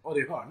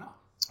 det är hörna.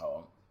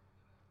 Ja.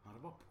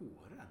 Han var på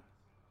den.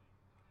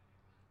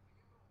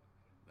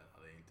 Den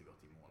hade inte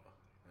gått i mål, va?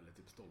 Eller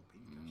typ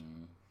stolpin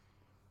kanske.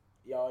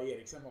 Ja,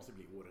 Eriksen måste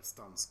bli årets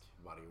dansk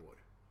varje år.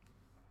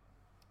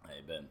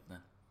 Nej,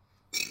 Bentner.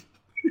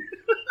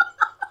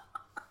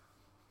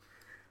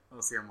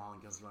 Och se om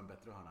han kan slå en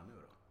bättre hörna nu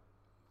då.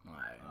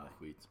 Nej,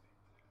 skit.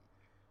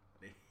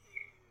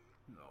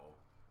 Ja.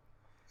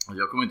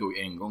 Jag kommer inte ihåg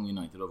en gång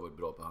United har varit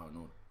bra på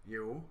hörnor.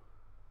 Jo.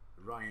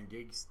 Ryan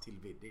Giggs till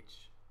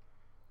Vidic.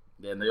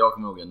 Det enda jag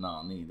kommer ihåg är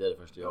Nani. Det är det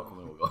första jag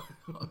kommer ihåg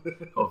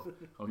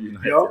av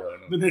United. Ja,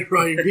 men när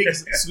Ryan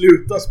Giggs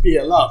slutar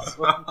spela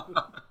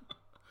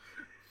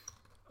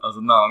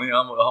alltså Nani,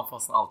 han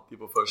fastnar alltid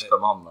på första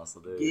man. Alltså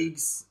det...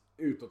 Giggs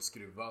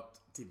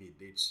utåtskruvat till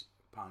Vidic.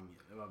 Pang,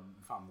 det var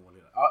fan mål i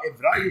det. Ja,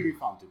 Evra gjorde ju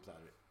fan typ så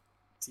här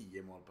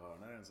 10 mål på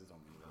hörnor en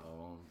säsong.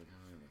 Ja, det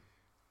kan jag göra.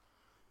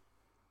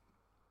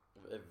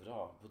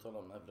 Evra, på tal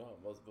om Evra.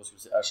 Vad ska vi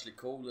säga? Ashley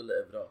Cole eller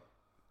Evra?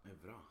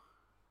 Evra.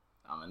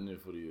 Ja, men nu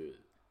får du ju...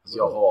 Alltså,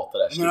 jag hatar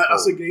Ashley Cole.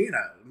 Alltså grejen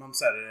är,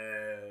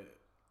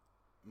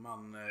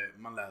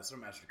 man läser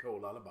om Ashley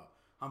Cole, alla bara,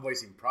 han var i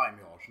sin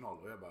prime i Arsenal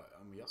och jag bara,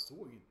 men jag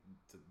såg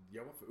inte,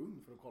 jag var för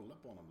ung för att kolla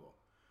på honom då.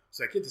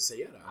 Så jag kan inte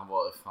säga det. Han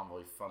var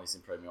ju fan i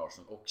sin prime i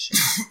Arsenal och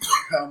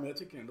ja, men jag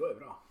tycker ändå är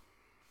bra.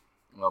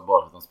 Ja,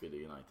 bara för att han spelade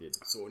i United.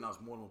 Såg ni hans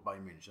mål mot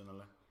Bayern München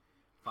eller?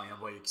 Fan, jag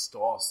var i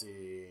extas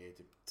i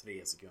typ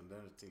 3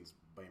 sekunder tills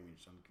Bayern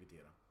München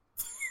kvitterade.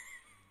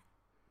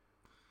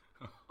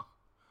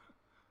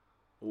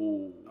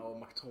 Ja,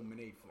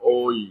 McTominay.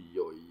 Oj.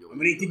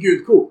 Men inte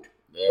gult kort.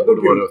 Det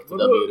borde vara rött. Det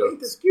var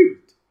inte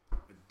gult.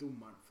 Men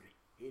domaren för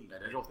helvete. Är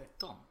det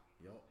råttan?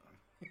 Ja.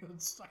 har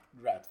sagt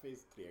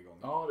ratface 3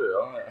 gånger. Ja du,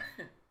 ja.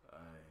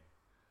 Nej.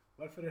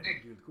 Varför är det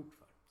här gult kort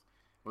för?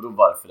 Vadå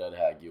varför är det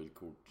här gult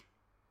kort?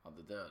 Ja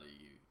det där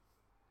är ju...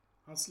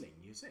 Han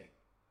slänger ju sig.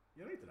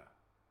 Gör inte det?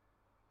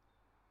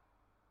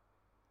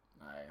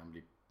 Nej, han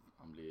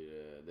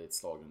blir det är ett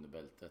slag under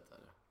bältet där.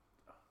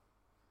 Ja.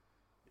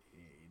 Det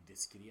är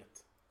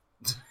diskret.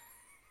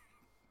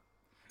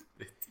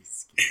 Det är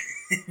diskret.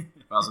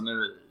 Men alltså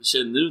nu,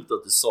 känner du inte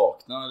att du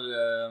saknar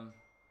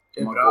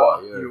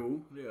Maguire?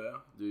 Jo, det gör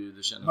jag.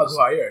 Du känner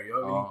Maguire,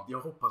 jag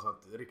hoppas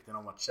att rykten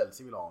om att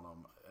Chelsea vill ha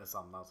honom är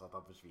sanna så att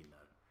han försvinner.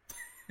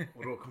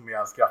 Och då kommer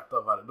jag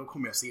skratta, då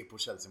kommer jag se på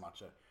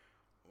Chelsea-matcher.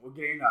 Och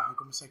grejen är, han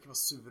kommer säkert vara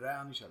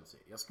suverän i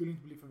Chelsea. Jag skulle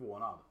inte bli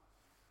förvånad.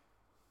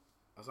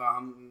 Alltså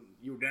han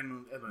gjorde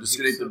en du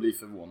skulle inte bli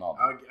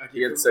förvånad.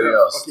 Okay, helt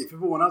seriöst. Okej,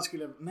 förvånad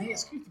skulle jag... Nej, jag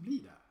skulle inte bli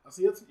det.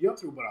 Alltså jag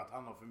tror bara att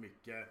han har för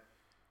mycket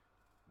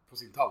på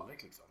sin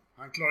tallrik liksom.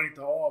 Han klarar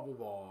inte av att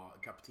vara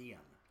kapten.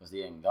 Fast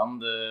i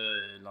England,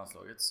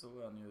 landslaget, så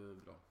är han ju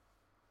bra.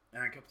 Är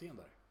han kapten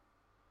där?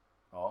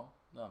 Ja,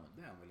 det är han väl.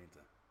 Det är han väl inte?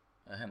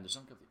 Är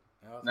Henderson kapten?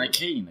 Nej,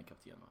 Kane är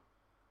kapten va?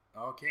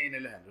 Ja, Kane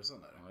eller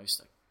Henderson där. Ja, just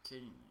det.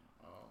 Kane.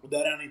 Ja. Och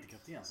där är han inte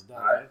kapten, så där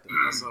är det inte.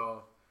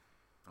 Alltså...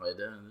 Ja,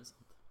 det är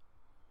sant.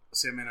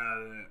 Så jag menar...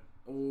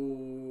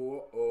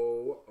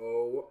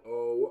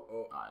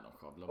 Nej, de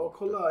sjabblar bort.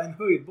 Kolla, en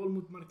höjdboll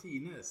mot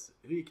Martinez.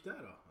 Hur gick det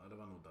då? Ja, det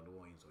var nog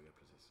Dalot, insåg jag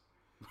precis.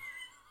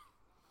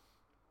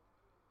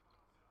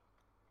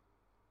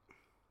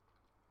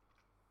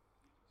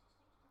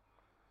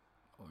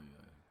 Oj.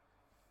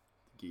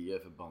 Gia är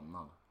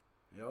förbannad.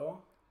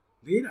 Ja,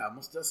 det är det.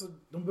 Alltså,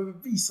 de behöver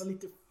visa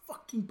lite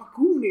fucking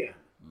passion igen.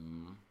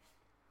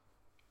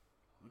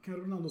 Då kan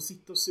Ronaldo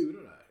sitta och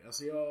sura där.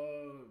 Alltså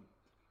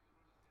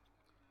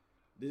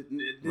det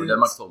är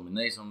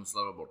McTominay som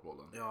slarvar bort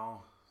bollen.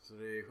 Ja, så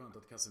det är skönt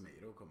att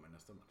Casemiro kommer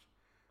nästa match.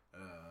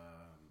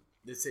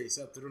 Det sägs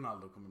att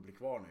Ronaldo kommer bli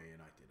kvar nu i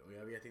United. Och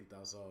jag vet inte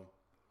alltså...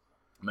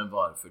 Men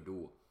varför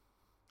då?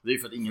 Det är ju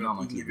för att ingen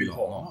annan vill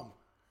ha honom.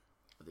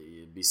 Det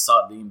är en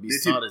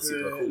bizarr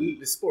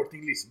situation.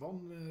 Sporting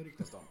Lisbon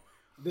ryktas om.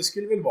 Det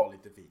skulle väl vara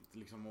lite fint.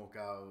 Liksom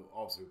åka och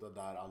avsluta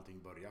där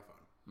allting börjar för.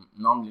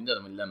 Anledningen till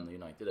att de vill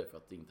lämna United är för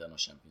att det inte är någon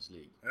Champions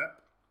League. Ja.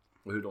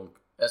 Och hur långt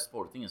är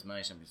Sporting som är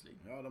i Champions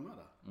League? Ja, de är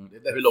det.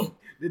 Det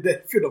är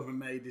därför de är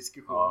med i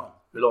diskussionen.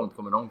 Ja. Hur långt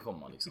kommer de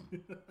komma liksom?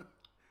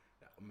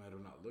 Ja, men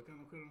Ronaldo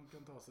kanske de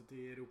kan ta sig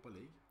till Europa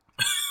League.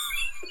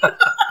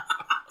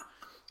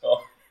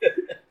 Ja.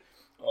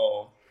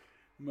 Ja.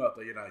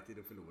 Möta United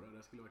och förlora,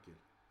 det skulle vara kul.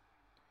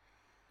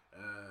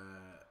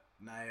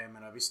 Nej, jag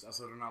menar visst,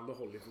 alltså Ronaldo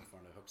håller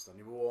fortfarande högsta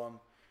nivån.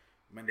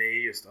 Men det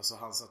är just alltså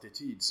hans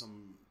attityd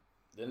som...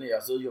 Den är,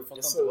 alltså, jag fattar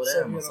inte vad det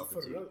är hans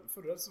attityd.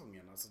 Förra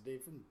säsongen, alltså det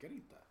funkar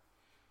inte.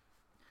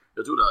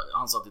 Jag trodde att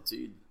hans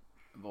attityd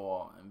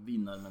var en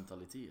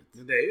vinnarmentalitet.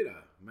 Det är ju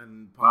det,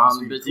 men på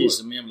han beter sig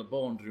som en jävla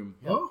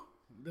barnrumpa. Ja,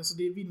 alltså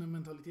det är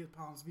vinnarmentalitet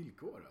på hans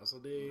villkor. Alltså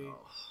det är...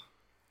 Ja,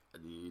 det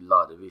är ju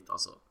larvigt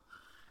alltså.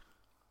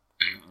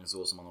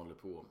 Så som han håller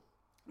på.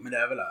 Men det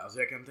är väl det, alltså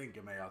jag kan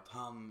tänka mig att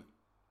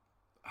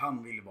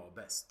han vill vara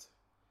bäst.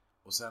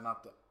 Och sen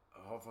att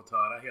ha fått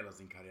höra hela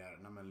sin karriär,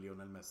 nej men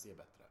Lionel Messi är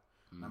bättre.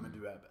 Nej men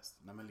du är bäst.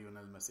 Nej men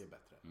Lionel Messi är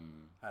bättre.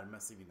 Här,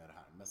 Messi vinner det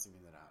här. Messi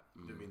vinner det här.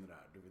 Du vinner det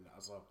här. Du vinner.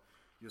 Alltså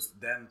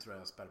just den tror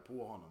jag spär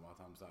på honom. Att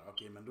han säger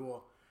okej, men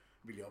då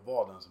vill jag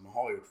vara den som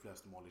har gjort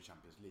flest mål i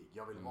Champions League.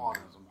 Jag vill vara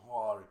den som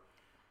har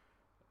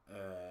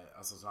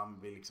alltså så han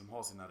vill liksom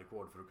ha sina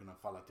rekord för att kunna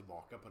falla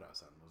tillbaka på det här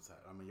sen. Och säga,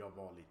 ja men jag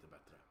var lite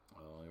bättre.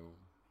 Ja, jo.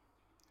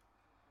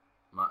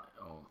 Men,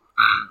 ja.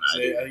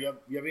 Så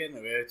jag vet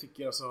inte, jag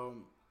tycker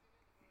alltså...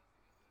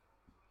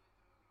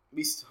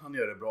 Visst, han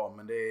gör det bra,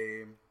 men det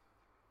är...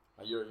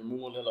 Han gör ju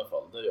mål i alla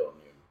fall, det gör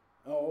han ju.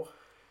 Ja.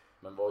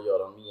 Men vad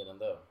gör han mer än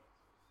det?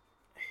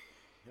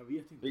 Jag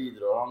vet inte.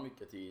 Bidrar han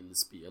mycket till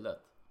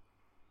spelet?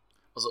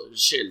 Alltså,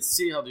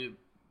 Chelsea hade ju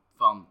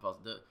fan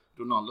passat...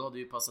 Ronaldo hade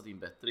ju passat in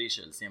bättre i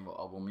Chelsea än vad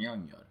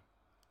Aubameyang gör.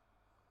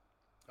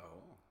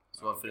 Ja.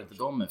 Så varför är inte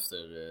de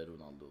efter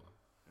Ronaldo?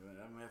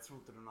 Men jag tror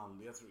inte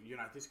Ronaldo... Jag tror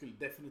United skulle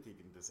definitivt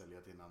inte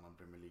sälja till en annan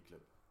Premier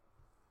League-klubb.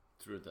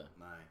 Tror du inte?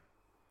 Nej.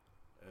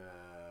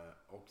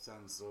 Och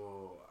sen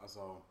så...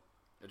 Alltså...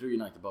 Jag tror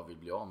United bara vill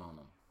bli av med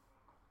honom.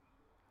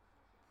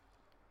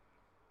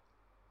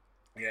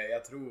 Ja,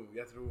 jag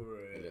tror...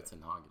 Eller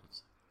Ten Hag.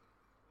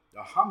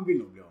 Ja, han vill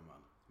nog bli av med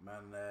honom.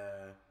 Men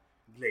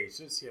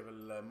Glazers ser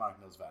väl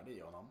marknadsvärde i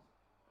honom.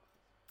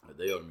 Ja,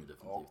 det gör de ju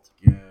definitivt. Och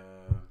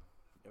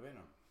jag vet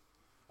inte.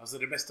 Alltså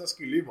det bästa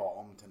skulle ju vara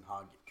om Ten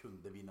Hag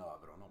kunde vinna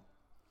över honom.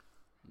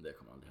 Det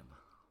kommer aldrig hända.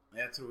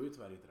 Nej, jag tror ju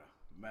tyvärr inte det.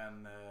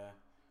 Men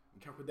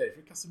kanske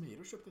därför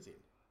Casemiro köptes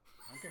in.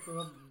 Han kanske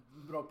var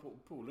bra på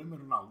poolen med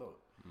Ronaldo.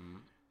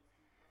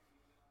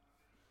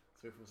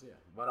 Så vi får se.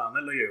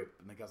 Varane la ju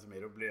upp när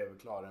Casemiro blev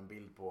klar en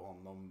bild på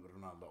honom,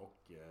 Ronaldo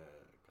och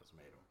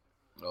Casemiro.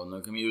 Ja,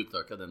 nu kan vi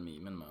utöka den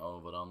mimen med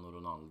Varane och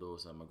Ronaldo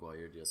och sen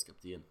Maguire, deras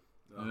kapten.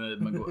 Ja.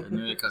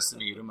 Nu är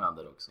Casemiro med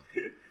där också.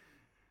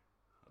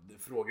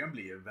 Frågan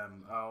blir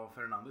vem... Ja,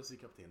 Fernandes är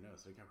kapten nu,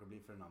 så det kanske blir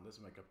Fernandes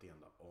som är kapten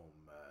då,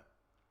 om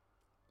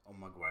om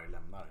Maguire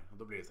lämnar. Och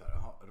då blir det så här,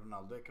 aha,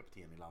 Ronaldo är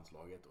kapten i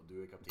landslaget och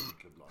du är kapten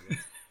i klubblaget.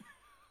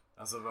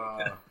 Alltså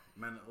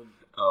men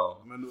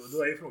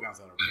då är ju frågan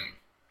så här också.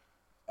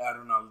 Är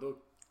Ronaldo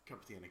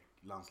kapten i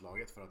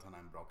landslaget för att han är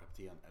en bra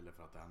kapten eller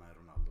för att han är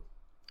Ronaldo?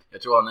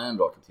 Jag tror han är en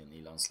bra kapten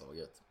i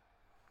landslaget.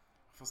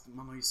 Fast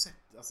man har ju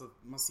sett, alltså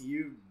man ser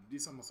ju, det är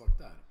samma sak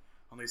där.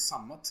 Han har ju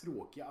samma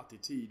tråkiga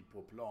attityd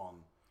på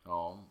plan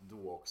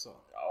då också.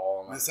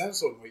 Ja, men sen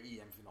såg man ju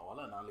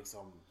EM-finalen när han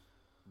liksom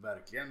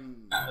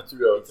verkligen... Jag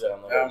tror jag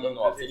tränar rollen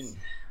och allting.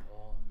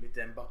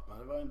 Lite Mbappé,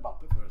 det var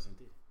Mbappé före sin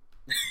tid.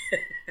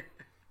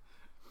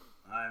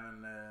 Nej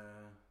men...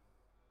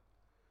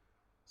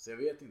 Så jag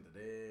vet inte,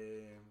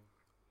 det...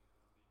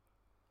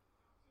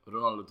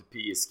 Ronaldo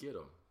till PSG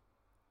då?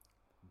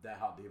 Det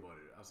hade ju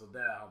varit, alltså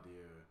det hade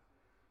ju...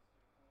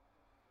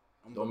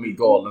 De är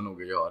galna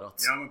nog att göra det.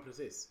 Ja men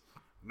precis.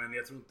 Men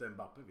jag tror inte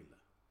Mbappé ville.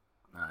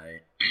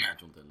 Nej, jag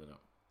tror inte heller det.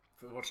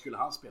 För vart skulle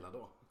han spela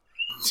då?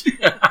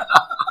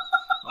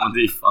 Ja, men det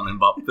är fan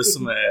Mbappé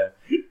som är...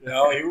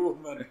 Ja, jo,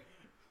 men...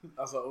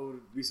 Alltså, och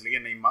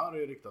visserligen Neymar har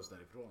ju ryktats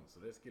därifrån. Så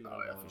det skulle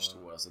jag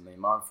förstår. Alltså,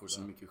 Neymar får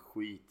så mycket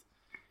skit.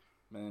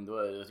 Men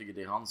ändå, jag tycker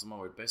det är han som har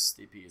varit bäst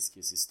i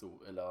PSGs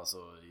historia. Eller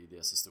alltså i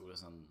deras historia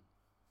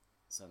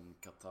sen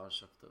Qatar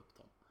köpte upp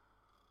dem.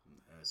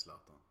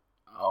 Zlatan.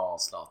 Ja,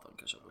 Zlatan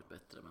kanske har varit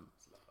bättre.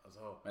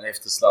 Men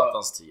efter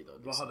Zlatans tid då,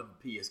 liksom. Vad hade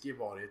PSG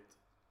varit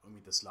om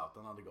inte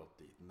Zlatan hade gått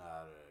dit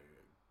när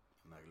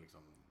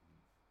liksom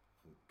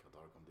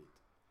Qatar kom dit?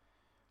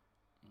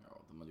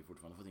 Ja, de hade ju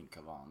fortfarande fått in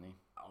Cavani.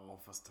 Ja,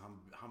 fast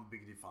han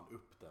byggde ju fan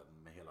upp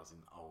den med hela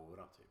sin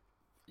aura typ.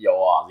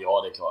 Ja,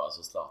 det är klart.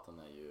 Alltså Zlatan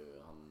är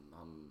ju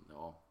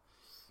ja.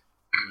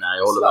 Nej,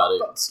 jag håller med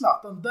dig.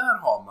 Zlatan, där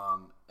har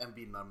man en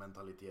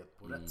vinnarmentalitet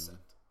på rätt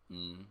sätt.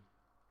 Mm.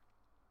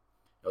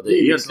 Ja, det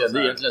är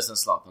egentligen sen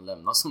Zlatan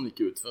lämnar som gick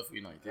ut för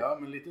United. Ja,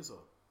 men lite så.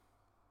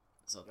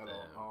 Så att,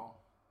 ja.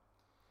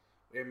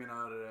 Jag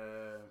menar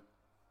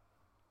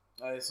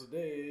så det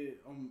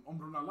är,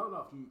 om Ronaldo hade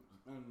haft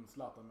en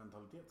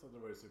Zlatan-mentalitet så hade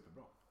det varit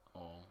superbra.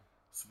 Ja.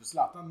 Så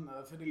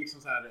Zlatan, för det är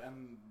liksom så här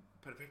en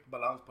perfekt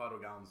balans på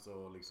arrogans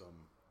och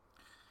liksom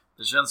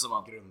det känns som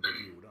att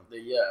jorden. Det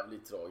är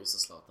jävligt tragiskt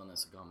att Zlatan är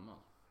så gammal.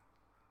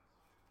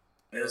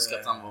 Jag önskar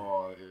att han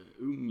var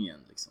ung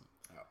igen liksom.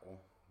 Ja.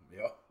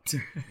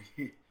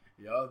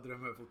 Jag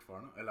drömmer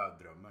fortfarande,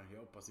 jag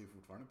hoppas ju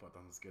fortfarande på att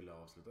han skulle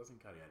avsluta sin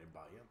karriär i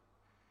Bayern.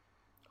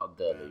 Ja,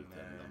 det är inte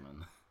hända,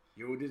 men...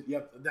 Jo,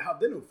 det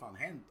hade nog fan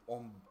hänt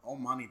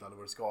om han inte hade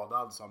varit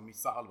skadad så han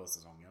missade halva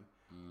säsongen.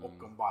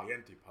 Och om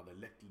Bayern typ hade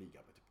lätt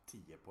liga med typ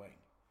 10 poäng.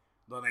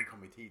 Då hade han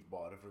kommit hit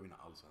bara för att vinna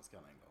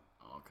allsvenskan en gång.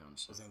 Ja,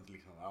 kanske. Och sen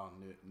liksom,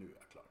 nu är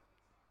jag klar.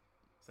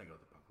 Sen går jag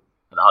till pension.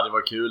 Men det hade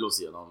varit kul att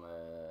se dem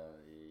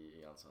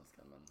i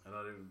allsvenskan. Men... Det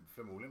hade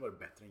förmodligen varit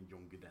bättre än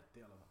John Guidetti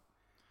i alla fall.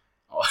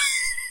 Ja.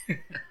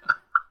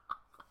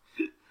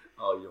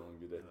 Ja, John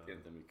Guidetti är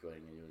inte mycket att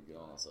hänga i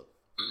julgran alltså.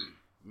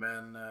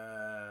 Men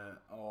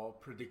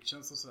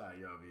predictions och sådär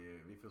gör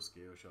vi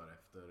fuskar ju och kör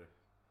efter.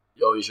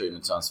 Ja, vi kör ju när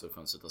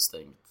transferfönstret har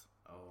stängt.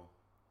 Ja,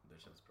 det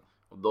känns bra.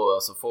 Och då,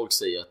 alltså folk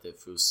säger att det är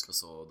fusk och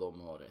så,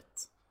 de har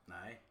rätt.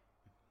 Nej.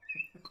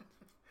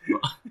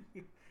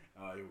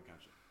 Ja, jo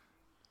kanske.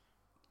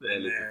 Det är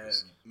lite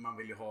fusk. Man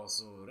vill ju ha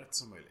så rätt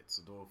som möjligt,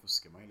 så då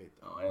fuskar man ju lite.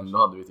 Ja, ändå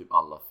hade vi typ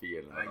alla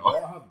fel. Nej,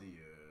 jag hade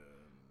ju...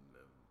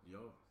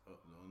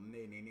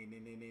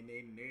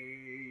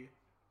 Nej.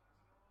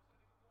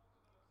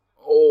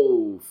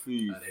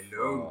 Fy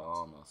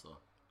fan alltså.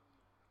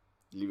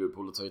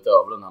 Liverpool har tagit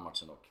över den här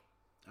matchen dock.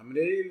 Ja, men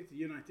det är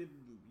lite United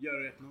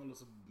gör 1-0 och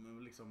så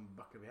liksom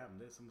backar vi hem.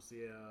 Det är som att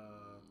se...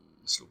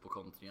 Slå på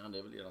kontringarna, det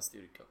är väl deras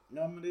styrka.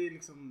 Ja, men det är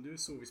liksom, det är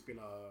så vi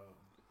spelade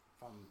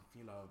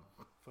hela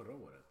förra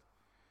året.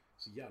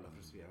 Så jävla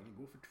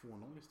frustrerande. Gå för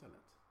 2-0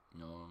 istället.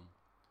 Ja.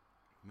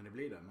 Men det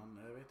blir det,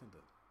 jag vet inte.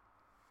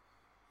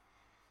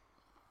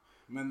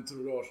 Men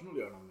tror du Arsenal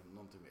gör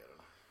någonting mer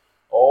eller?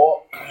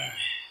 Ja,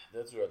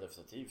 det tror jag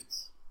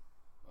definitivt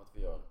att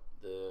vi gör.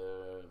 Det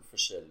är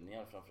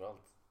försäljningar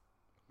framförallt.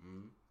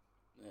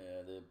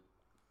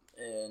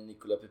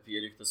 Nicola Pepe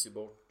ryktas ju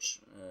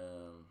bort.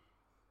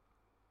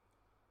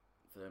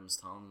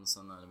 Främst han,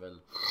 sen är det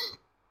väl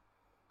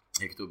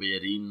Hector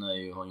Bellerin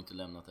har ju inte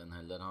lämnat än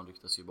heller. Han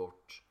ryktas ju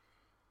bort.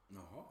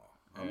 Jaha,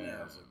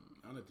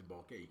 han är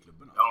tillbaka i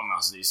klubben alltså. Ja, men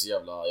alltså det är så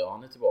jävla... Ja,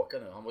 han är tillbaka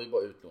nu. Han var ju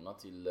bara utlånad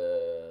till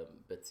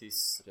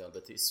Real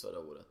Betis förra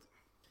året.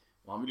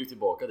 Och han vill ju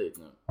tillbaka dit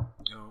nu.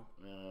 Ja.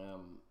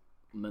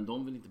 Men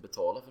de vill inte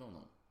betala för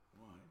honom.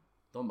 Nej.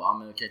 De bara,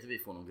 men kan inte vi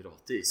få någon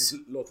gratis?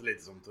 Det låter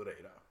lite som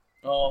Torreira.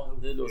 Ja,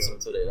 det låter som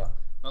Torreira.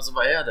 Men alltså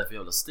vad är det för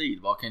jävla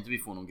stil? Kan inte vi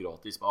få någon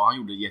gratis? Ja, han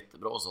gjorde det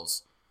jättebra hos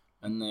oss.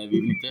 Men vi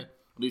vill inte...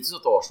 Och det är inte så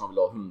att Arsenal vill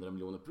ha 100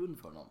 miljoner pund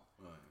för honom.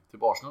 Nej.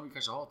 Typ Arsenal vill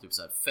kanske ha typ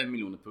så här 5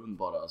 miljoner pund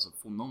bara, alltså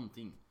få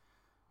någonting.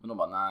 Men de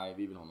bara, nej,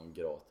 vi vill ha någon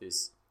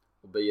gratis.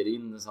 Och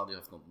Bellerin så hade ju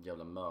haft något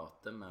jävla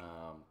möte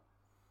med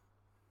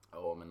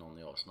någon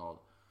i Arsenal.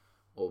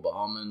 Och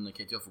bara, men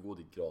kan inte jag få gå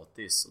dit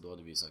gratis? Och då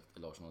hade vi sagt,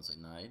 eller Arsenal hade sagt,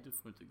 nej, du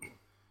får inte gå.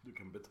 Du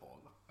kan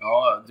betala.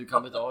 Ja, du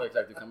kan betala,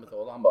 exakt, du kan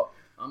betala. Han bara,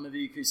 ja men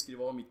vi kan ju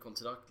skriva av mitt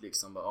kontrakt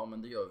liksom. Ja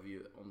men det gör vi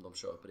ju om de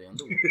köper det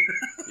ändå.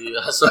 Det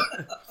är alltså...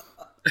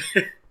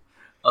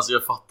 Alltså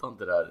jag fattar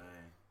inte det här.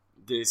 Nej.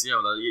 Det är så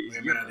jävla...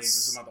 Jag menar, det är inte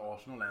som att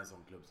Arsenal är en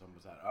sån klubb som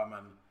så här, ja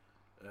men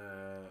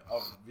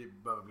vi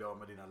behöver bli av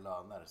med dina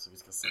löner så vi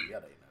ska sälja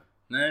dig nu.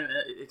 Nej,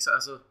 exakt,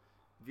 alltså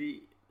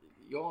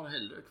jag har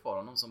hellre kvar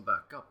honom som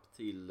backup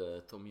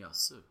till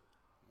Tomiyasu.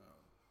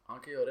 Han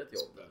kan göra ett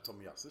jobb där.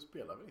 Tomiyasu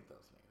spelar väl inte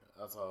ens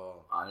längre?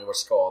 Alltså... Han har ju varit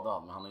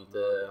skadad, men han har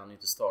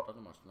inte startat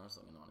en match den här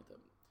säsongen.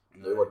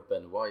 Det har ju varit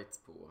Ben White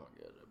på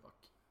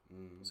högerback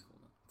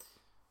positionen.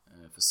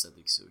 För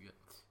Cedric-suget.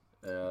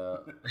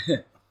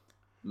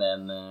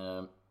 Men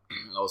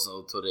och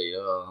så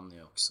Torreira, han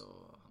är också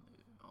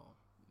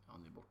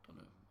han är borta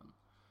nu. Men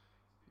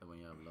det var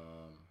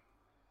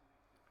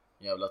en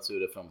jävla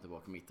tur fram och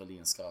tillbaka med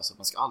italienska. Alltså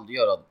man ska aldrig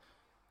göra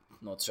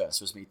några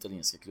transfers med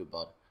italienska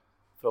klubbar.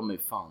 För de är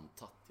fan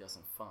tattiga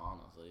som fan.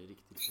 Alltså, det är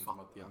riktigt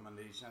fattiga. Men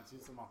det känns ju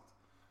som att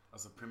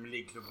alltså Premier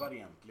League-klubbar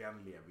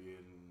egentligen lever ju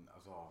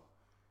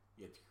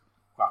i ett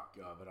schack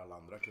över alla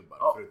andra klubbar.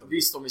 Ja,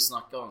 visst om vi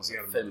snackar om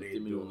 50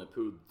 miljoner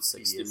pund,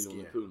 60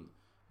 miljoner pund.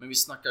 Men vi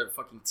snackar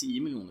fucking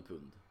 10 miljoner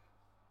pund.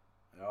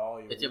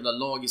 Ja, ett jävla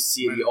lag i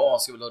Serie A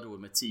ska väl ha råd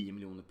med 10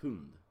 miljoner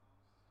pund.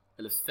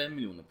 Eller 5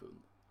 miljoner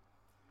pund.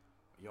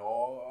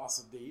 Ja,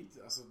 alltså det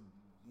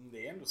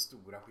är ändå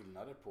stora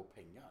skillnader på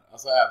pengar.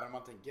 Alltså även om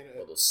man tänker...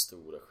 Vadå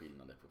stora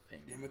skillnader på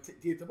pengar? Ja, men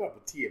titta bara på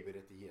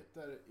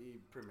tv-rättigheter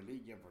i Premier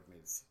League jämfört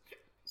med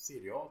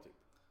Serie A typ.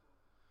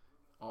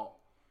 Ja,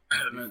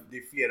 men det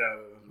är flera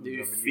det är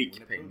ju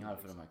fickpengar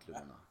för de här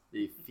klubbarna. Det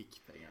är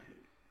fickpengar.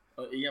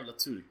 Jävla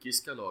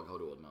turkiska lag har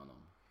råd med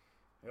honom.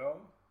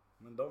 Ja,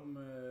 men de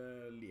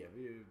lever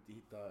ju...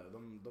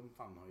 De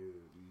fan har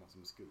ju massor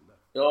med skulder.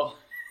 Ja,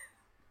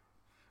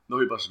 då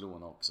har ju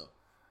Barcelona också.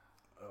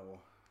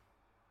 Ja.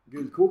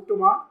 Guldkort då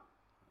man.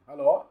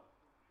 Hallå?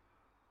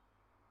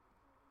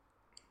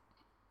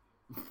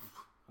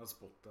 Han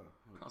spottar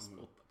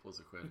på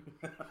sig själv.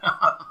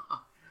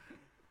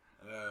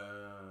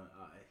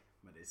 Nej,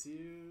 men det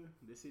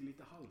ser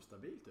lite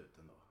halvstabilt ut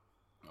ändå.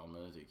 Ja,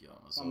 men det tycker jag.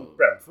 Alltså... Mot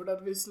Brentford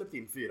hade vi släppt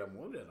in 4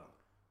 mål redan.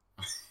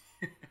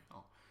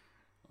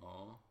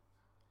 Ja,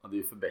 det är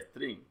ju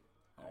förbättring.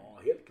 Ja,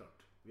 helt klart.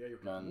 Vi har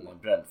gjort men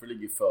Brentford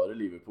ligger före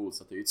Liverpool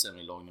så det är ju ett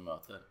sämre lag ni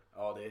möter.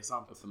 Ja, det är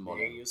sant.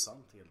 Det är ju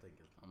sant helt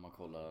enkelt. Om man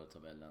kollar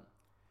tabellen.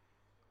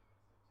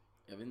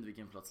 Jag vet inte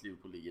vilken plats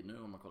Liverpool ligger nu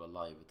om man kollar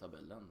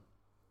live-tabellen.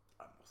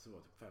 Det måste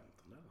vara typ 15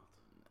 eller något.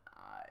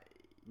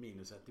 Nej.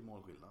 -1 i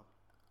målskillnad.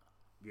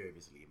 Vi har ju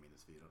visserligen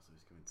 -4 så vi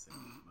ska inte säga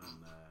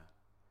men...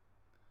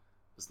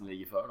 Fast ni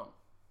ligger för dem.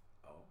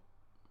 Ja.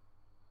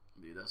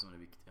 Det är det som är det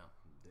viktiga.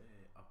 Det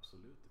är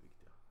absolut det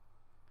viktiga.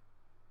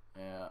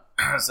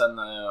 Sen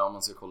om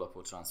man ska kolla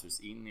på transfers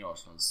in i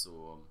Arsenal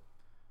så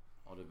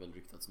har det väl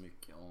ryktats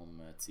mycket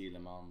om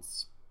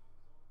Tielemans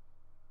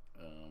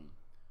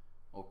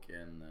och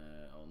en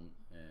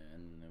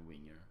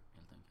winger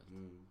helt enkelt.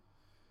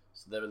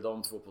 Så det är väl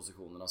de två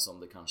positionerna som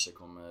det kanske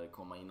kommer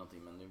komma in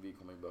någonting, men nu vi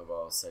kommer ju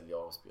behöva sälja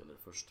av spelare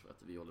först för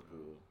att vi håller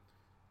på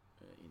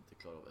inte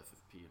klara av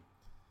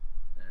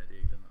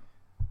FFP-reglerna.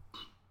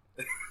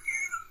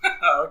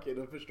 Okej,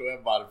 då förstår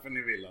jag varför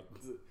ni vill att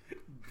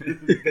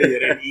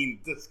Beiren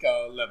inte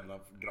ska lämna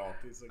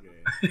gratis och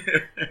grejer.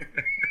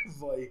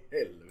 Vad i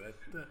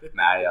helvete?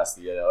 Nej,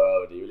 alltså det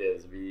är ju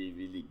det.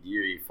 Vi ligger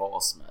ju i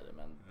fas med det,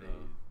 men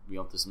vi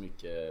har inte så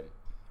mycket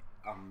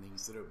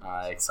andningsrum.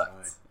 Nej,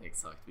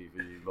 exakt.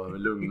 Vi behöver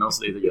lugna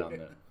oss lite grann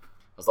nu.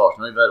 Fast Arsenal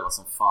har ju värvat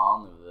som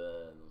fan nu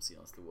de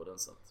senaste åren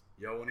så att...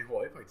 Ja, och ni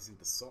har ju faktiskt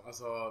inte så...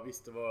 Alltså,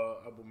 visst det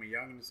var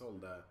Aubameyang ni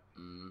sålde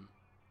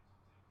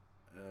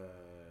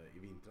i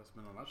vintras,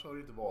 men annars har det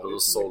inte varit... Och då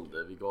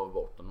sålde, vi gav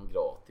bort honom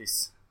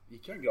gratis. Vi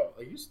kan gratis,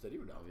 ja just det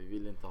gjorde vi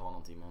vill inte ha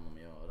någonting med honom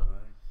att göra.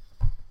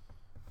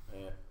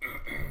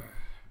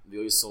 Vi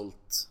har ju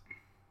sålt...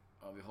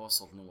 Ja, vi har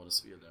sålt några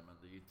spelare, men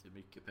det är ju inte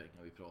mycket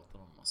pengar vi pratar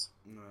om alltså.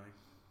 Nej.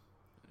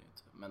 Det är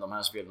inte. Men de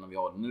här spelarna vi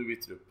har nu i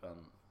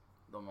truppen,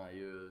 de är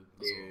ju...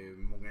 Alltså,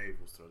 många är ju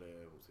fostrade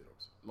hos er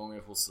också. Många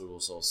är fostrade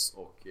hos oss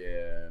och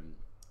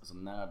alltså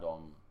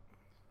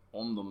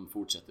om de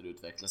fortsätter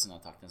utveckla sina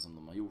takten som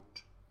de har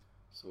gjort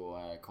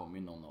så kommer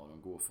ju någon av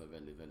dem gå för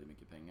väldigt, väldigt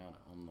mycket pengar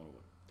om några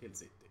år. Till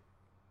City.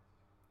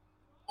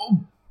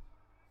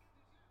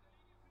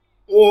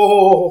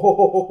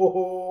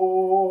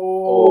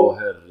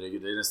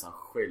 Herregud, det är nästan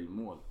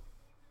självmål.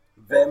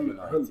 Vem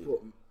höll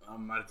på?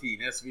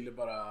 Martinez ville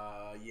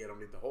bara ge dem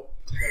lite hopp,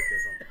 verkar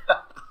som.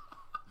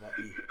 Vad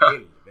i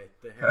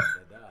helvete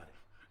hände där?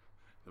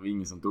 Det var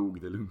ingen som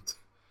dog, det är lugnt.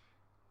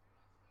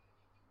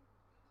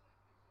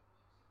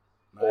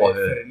 Nej,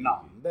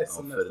 Fernandes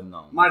som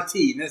Fernandes.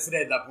 Martinez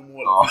räddar på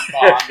mål. Ja.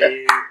 Fan,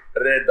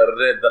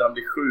 räddar, han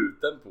blir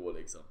skjuten på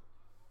liksom.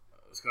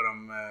 Ska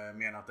de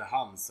mena att det är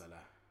hans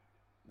eller?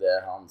 Det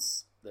är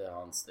hans,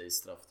 det är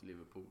straff till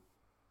Liverpool.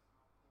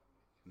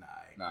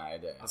 Nej,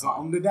 det är alltså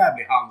om det där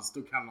blir hans,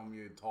 då kan de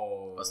ju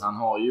ta... Alltså han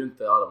har ju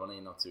inte armarna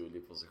i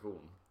naturlig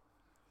position.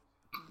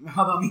 Men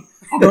hade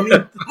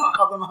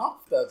han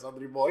haft det så hade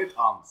det varit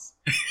hans.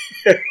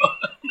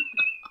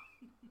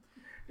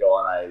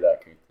 Ja, nej, det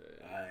kan inte.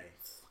 Nej.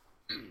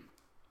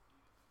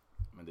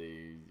 Men det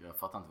är, jag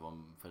fattar inte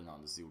vad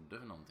Fernandes gjorde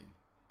för någonting.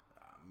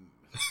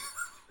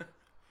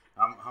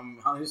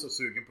 Han är ju så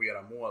sugen på att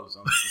göra mål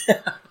så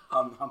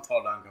han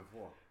tar det han kan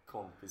få.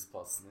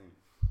 Kompispassning.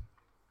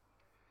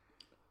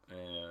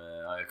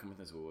 Jag kommer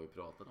inte ens ihåg vad vi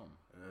pratade om.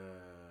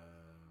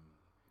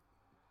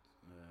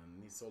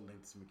 Ni sålde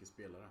inte så mycket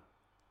spelare,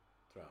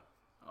 tror jag.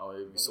 Ja,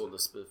 vi sålde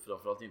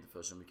framförallt inte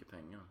för så mycket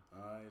pengar.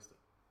 Ja, just det.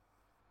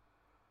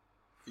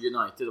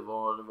 United,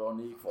 var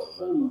ni kvar?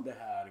 Håll det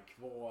här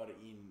kvar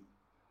in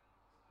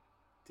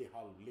till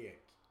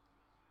halvlek.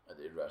 Ja,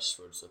 det är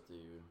Rashford så att det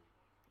är ju...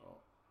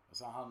 Ja.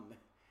 Alltså han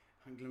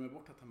glömmer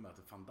bort att han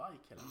möter Van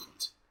Dijk hela tiden.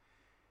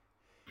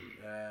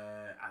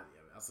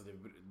 Alltså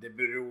det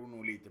beror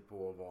nog lite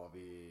på vad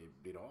vi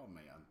blir av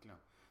med egentligen.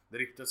 Det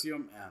ryktas ju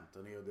om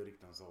Anthony och det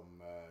ryktas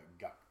om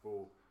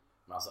Gakpo.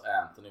 Men alltså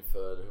Anthony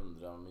för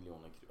 100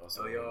 miljoner kronor.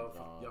 Alltså,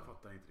 jag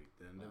fattar inte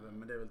riktigt.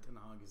 Men det är väl Ten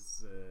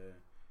Hags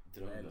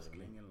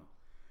älskling eller något.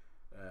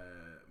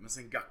 Men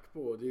sen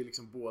Gakpo, det är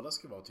liksom båda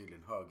ska vara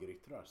tydligen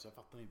högeryttrar. Så jag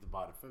fattar inte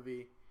varför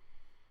vi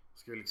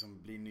ska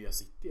liksom bli nya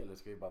City eller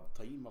ska vi bara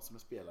ta in massor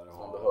med spelare. Så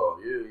man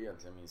behöver ju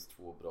egentligen minst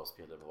 2 bra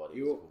spelare på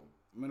varje position.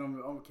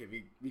 Men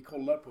okej, vi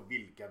kollar på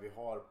vilka vi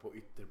har på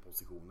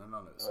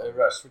ytterpositionerna nu. Så. Är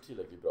Rashford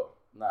tillräckligt bra?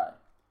 Nej.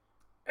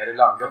 Är det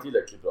Elanga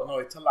tillräckligt bra? Han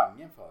har ju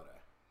talangen för det.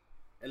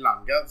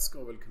 Elanga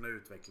ska väl kunna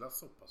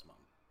utvecklas, hoppas man.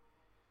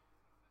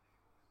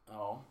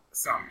 Ja.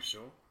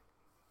 Sancho.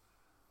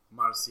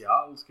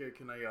 Martial ska ju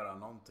kunna göra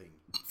någonting.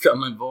 Ja,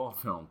 men vad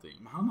för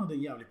någonting? Men han hade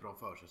en jävligt bra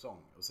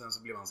försäsong. Och sen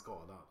så blev han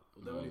skadad.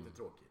 Och det var lite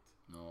tråkigt.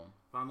 Ja.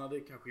 För han hade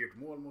kanske gjort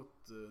mål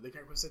mot... Det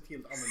kanske sett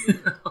helt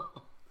annorlunda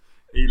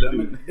ut.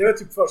 Men det var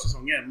typ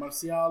försäsongen.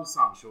 Martial,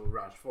 Sancho och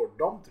Rashford.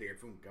 De tre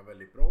funkar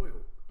väldigt bra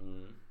ihop.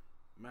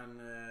 Men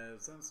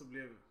sen så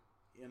blev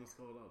ena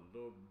skadad.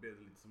 Då blev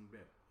det lite som det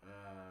blev.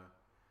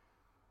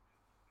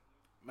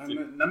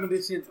 Men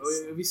det känns...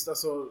 Visst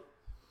alltså...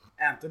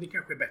 Anthony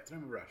kanske är bättre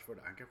än vad Rashford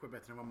är. Han kanske är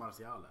bättre än vad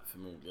Martial är.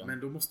 Förmodligen. Men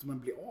då måste man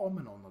bli av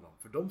med någon av dem.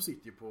 För de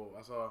sitter ju på...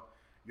 Alltså,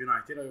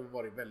 United har ju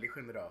varit väldigt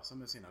generösa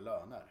med sina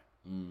löner.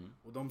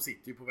 Och de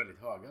sitter ju på väldigt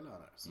höga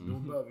löner. Så då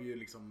behöver ju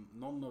liksom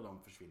någon av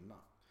dem försvinna.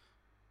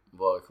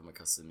 Vad kommer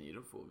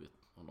Casemiro få?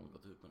 Har de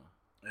gått ut med det?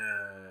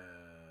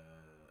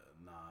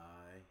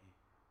 Nej.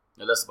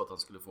 Jag läste på att han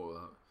skulle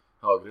få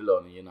högre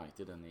lön i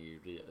United än i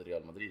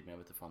Real Madrid. Men jag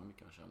vet inte fan hur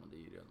mycket han tjänar det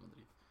i Real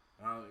Madrid.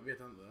 Ja,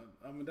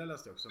 men det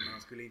läste jag också. Men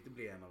han skulle inte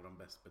bli en av de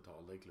bäst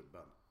betalda i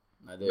klubben.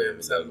 Nej, det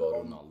är väl bara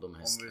Ronaldo om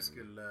vi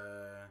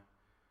skulle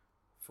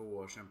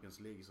få Champions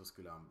League så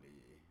skulle han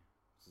bli...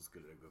 Så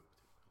skulle det gå upp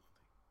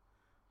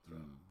till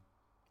någonting.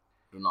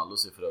 Ronaldo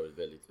ser för övrigt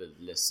väldigt, väldigt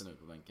ledsen ut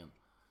på bänken.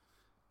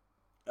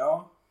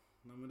 Ja,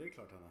 men det är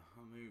klart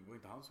han var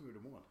inte han som gjorde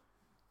mål.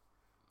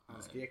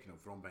 Han skrek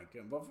nog från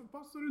bänken. Varför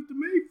passar du inte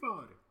mig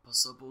för?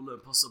 Passa bollen.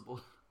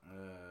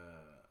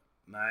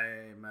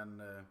 Nej, men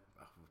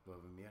vad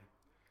behöver vi mer?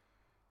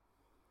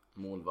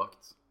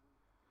 Målvakt.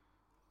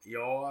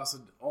 Ja, alltså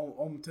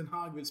om Ten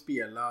Hag vill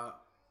spela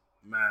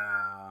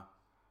med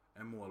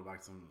en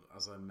målvakt som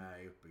alltså är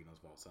med i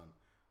uppbyggnadsfasen,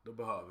 då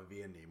behöver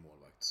vi en ny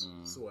målvakt.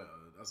 Så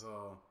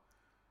alltså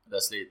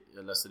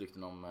Jag läste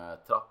rykten om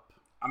Trapp.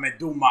 Ja, men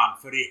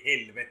domaren, för i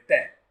helvete.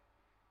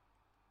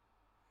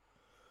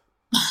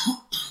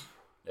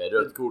 Det är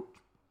rött kort.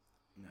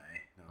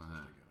 Nej, det var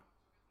första.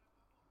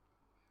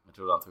 Jag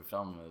tror han tog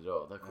fram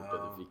röda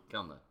kortet i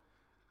fickan där.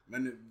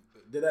 Men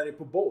det där är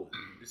på boll.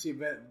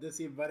 Det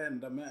ser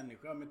varenda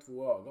människa med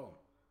 2 ögon.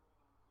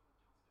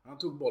 Han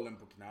tog bollen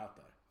på knät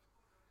där.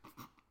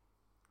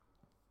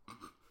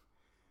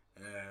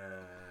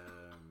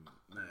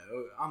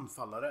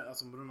 Anfallare,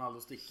 alltså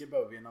Ronaldo sticker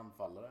behöver vi en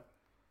anfallare.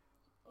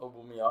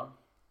 Aubameyang.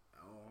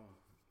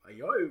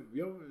 Ja,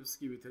 jag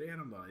skriver till dig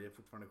häromdagen. Jag är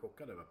fortfarande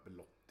chockad över att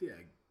Belotti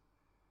är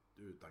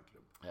utan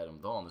klubb.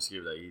 Häromdagen, du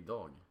skrev det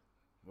idag.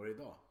 Var det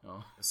idag?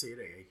 Ja. Jag säger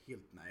det, jag är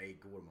helt... Nej,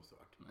 igår måste det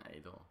ha varit. Nej,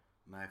 idag.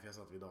 Nej, för jag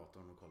satt vid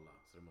datorn och kollade.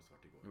 Så det måste ha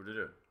varit igår. Gjorde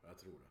du? Jag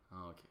tror det.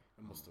 Okej.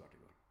 Det måste ha varit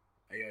igår.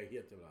 Nej, jag är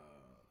helt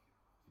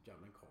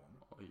jävla en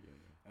kamera. Oj.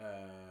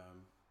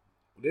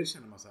 Och det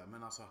känner man så här.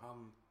 Men alltså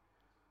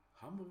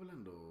han var väl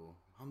ändå...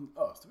 Han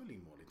öste väl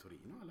in mål i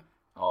Torino, eller?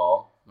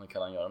 Ja, men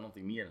kan han göra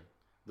någonting mer?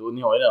 Då,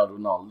 ni har ju redan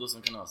Ronaldo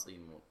som kan ösa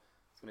in mål.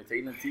 Ska ni ta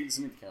in en till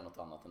som inte kan göra något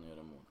annat än att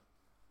göra mål?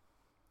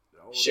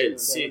 Ja,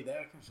 Chelsea.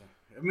 Det kanske.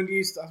 Ja, men det är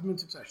just alltså, men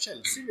typ så här,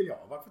 Chelsea vill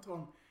jag.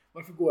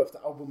 Varför gå efter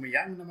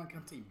Aubameyang när man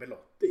kan ta in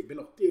Belotti?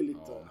 Belotti är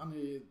lite... Han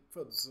är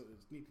född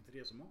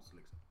 93 som oss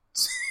liksom.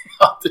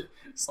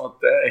 Sånt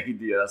där är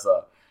deras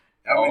så.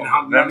 Ja, men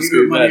han vem ska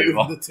vi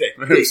värva?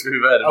 Vem ska vi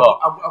värva?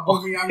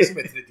 Aubameyang som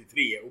är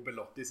 33 och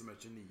Belotti som är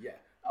 29.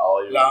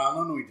 Ja, han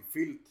har nog inte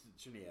fyllt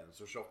 29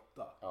 så 28.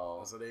 Ja.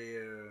 Alltså det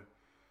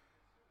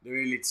är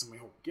ju lite som i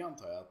hockey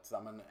antar jag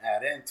att men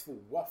är det en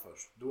 2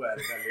 först då är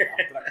det väldigt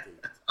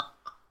attraktivt.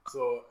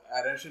 Så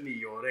är det en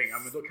 29-åring, ja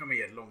men då kan vi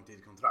ge ett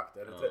långtidskontrakt.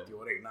 Är det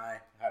 30-åring?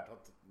 Nej, här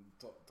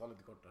ta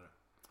lite kortare.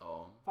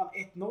 Ja. Fan,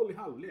 1-0 i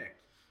halvlek.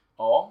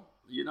 Ja,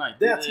 United.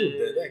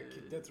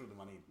 Det trodde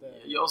man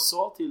inte. Jag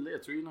sa till det,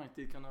 jag tror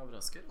United kan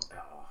överraska då.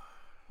 Ja,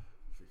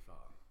 fy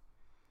fan.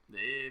 Det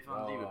är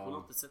fan, Liverpool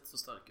har inte sett så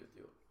stark ut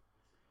i år.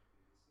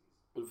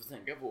 Och du får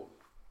tänka på,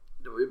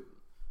 det var ju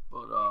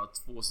bara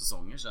 2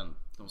 säsonger sedan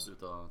de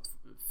slutade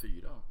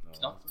 4,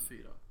 knappt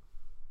 4.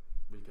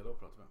 Vilka då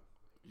pratar vi om?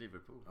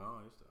 Liverpool.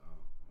 Ja, just det. Ja.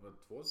 Det var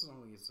 2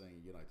 säsonger sedan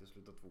United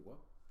slutade 2.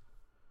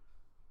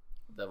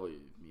 Det var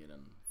ju mer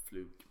en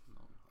fluk.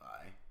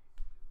 Nej.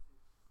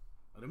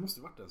 Ja, det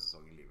måste varit den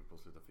säsongen Liverpool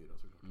slutade 4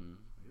 såklart.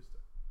 Just det.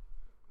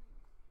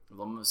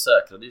 De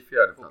säkrade ju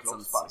fjärdeplatsen. Får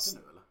Klopp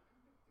sparken nu eller?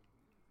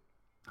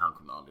 Han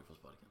kommer aldrig få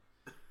sparken.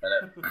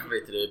 Men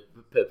vet du,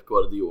 Pep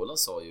Guardiola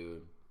sa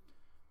ju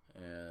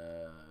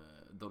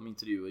de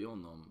intervjuade ju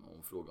honom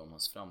och frågade om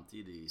hans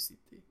framtid i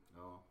City.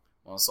 Ja.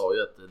 Och han sa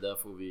ju att där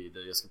får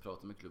vi, jag ska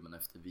prata med klubben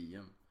efter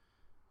VM.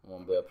 Och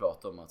han började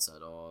prata om att så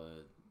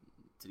här,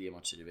 3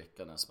 matcher i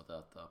veckan är som att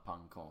äta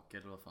pannkakor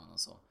eller vad fan han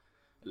sa.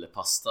 Eller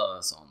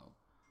pasta sa han då.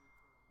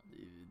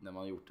 När man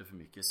har gjort det för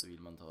mycket så vill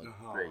man ta ett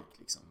break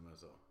liksom.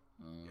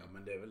 Ja,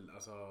 men det är väl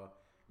alltså,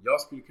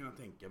 jag skulle kunna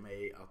tänka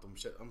mig att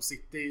om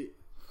City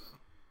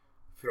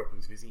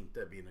förhoppningsvis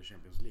inte vinner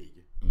Champions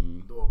League,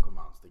 då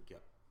kommer han sticka.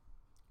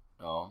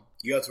 Ja.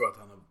 Jag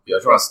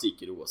tror han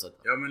sticker oavsett.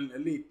 Ja, men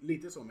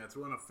lite så, men jag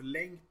tror han har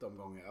förlängt de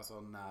gånger,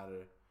 alltså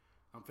när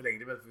han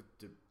förlängde väl för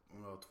typ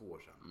om det var 2 år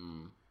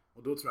sedan.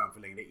 Och då tror jag han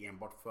förlängde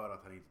enbart för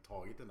att han inte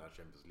tagit den där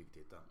Champions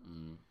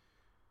League-titeln.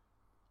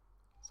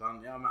 Så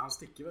han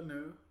sticker väl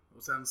nu.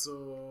 Och sen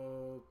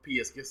så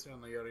PSGs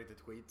tränare gör inte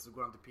ett skit, så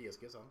går han till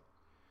PSG sen.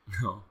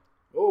 Ja.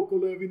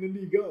 Kolla, jag vinner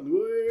ligan.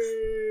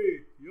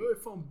 Jag är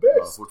fan bäst.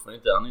 Ja, fortfarande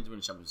inte, han har inte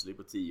vunnit Champions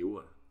League på 10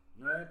 år.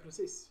 Nej,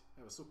 precis.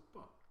 Jag var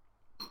sopa.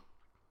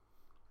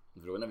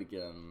 Frågan är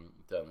vilken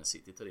tränare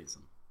City tar in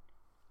sen.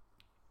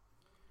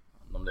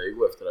 De lär ju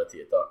gå efter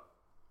Arteta.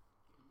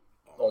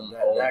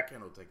 Där kan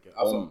jag nog tänka.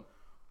 Alltså,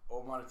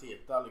 om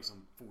Arteta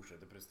liksom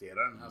fortsätter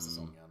prestera den här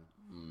säsongen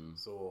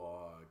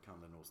så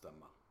kan det nog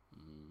stämma.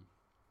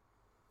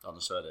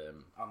 Annars är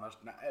det...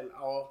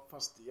 Ja,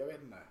 fast jag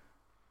vet inte.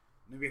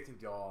 Nu vet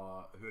inte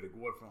jag hur det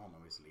går för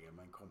honom visserligen,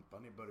 men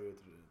Kompany börjar ju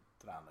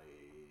träna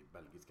i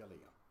belgiska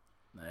ligan.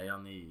 Nej,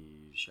 han är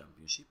i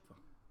Championship va?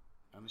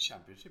 Han är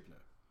Championship nu?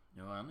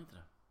 Ja, han är inte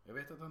det. Jag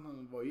vet att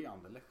han var i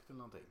Anderlecht eller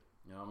någonting.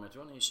 Ja, men jag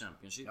tror han är i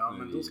Championship. Ja,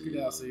 men då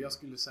skulle jag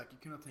skulle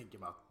säkert kunna tänka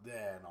mig att det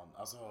är någon,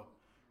 alltså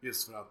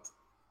just för att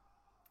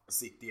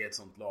City är ett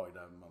sånt lag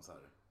där man så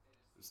här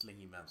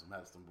slänger in vem som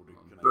helst, de borde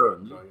kunna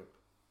Burnley.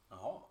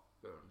 Jaha.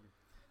 Burnley.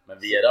 Men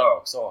Vera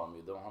också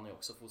har han ju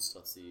också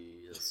fostrats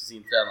i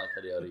sin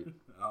tränarkarriär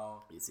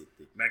i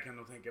City. Men jag kan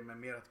nog tänka mig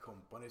mer att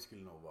Kompany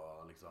skulle nog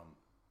vara liksom.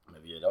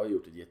 Men Vera har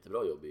gjort ett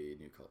jättebra jobb i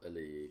Newcastle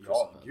eller i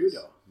Crystal Palace. Gud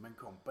ja, men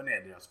Kompany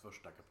är deras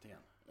första kapten.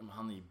 Men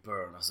han är i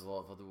Burn, alltså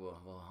vad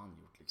har han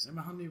gjort liksom?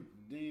 Nej, men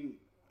det är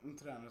en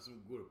tränare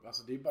som går upp,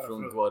 alltså det är bara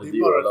från för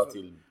Guardiola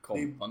till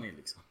Kompany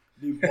liksom.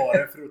 Det är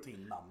bara för att ta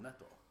in namnet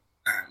då.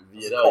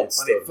 Vera är ett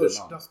större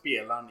första namn.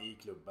 Spelaren i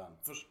klubben.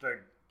 Första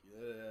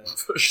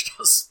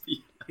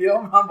spelaren.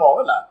 Ja, men han var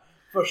väl där.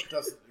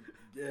 Första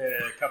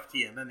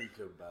kaptenen i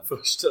klubben.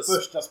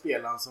 Första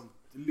spelaren som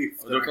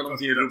lyfter. Och då kan de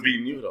till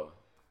Robinho då.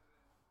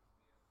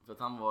 För att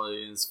han var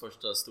ju ens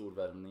första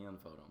storvärvningen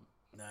för dem.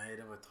 Nej,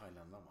 det var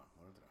thailändaren, var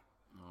det inte det?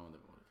 Ja,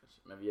 det var det kanske.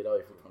 Men Vera är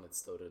ju fortfarande ett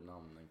större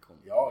namn än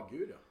Kompany. Ja,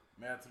 gud ja.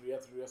 Men jag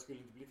tror jag skulle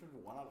inte bli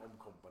förvånad om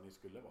Kompany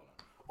skulle vara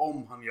där.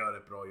 Om han gör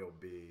ett bra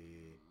jobb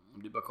i...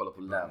 Om du bara kollar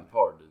på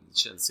Lampard.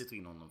 Chelsea tog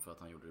in honom för att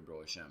han gjorde det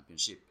bra i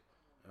Championship.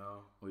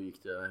 Ja. Och hur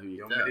gick det? Ja,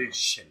 men det är ju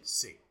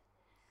Chelsea.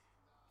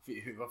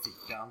 Vad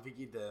fick han? Han fick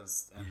inte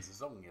ens en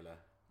säsong eller?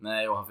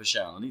 Nej, och han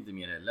förtjänade inte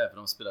mer heller. För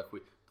de spelade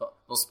skit.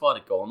 De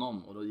sparkade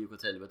honom och då gick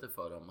åt helvete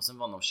för dem. Och sen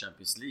vann de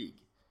Champions League.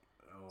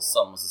 Ja.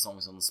 Samma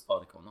säsong som de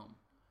sparkade honom.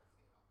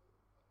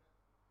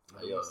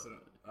 Just det,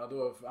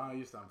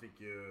 han fick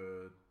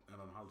ju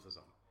 1,5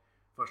 säsong.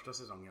 Första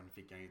säsongen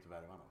fick han ju inte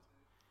värva något.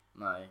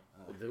 Nej,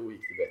 och då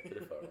gick det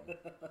bättre för dem.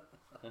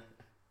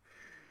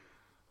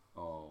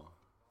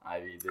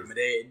 Nej,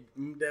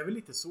 men det är väl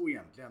lite så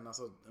egentligen.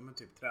 Alltså, men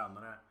typ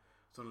tränare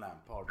som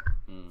Lampard.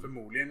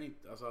 Förmodligen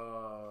inte. Alltså,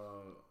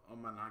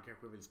 men han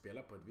kanske vill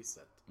spela på ett visst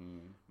sätt.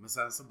 Men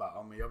sen så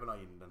bara, men jag vill ha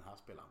in den här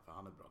spelaren för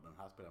han är bra. Den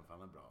här spelaren för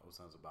han är bra. Och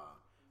sen så bara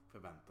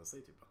förvänta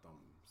sig typ att de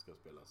ska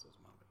spela så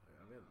som han vill.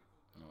 Jag vet inte.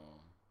 Ja.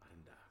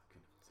 Den där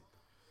kunde inte sitta.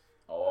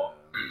 Ja.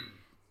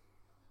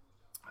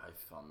 Nej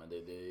fan, men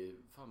det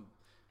fan.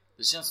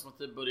 Det känns som att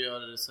det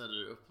börjar så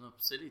här öppna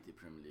upp sig lite i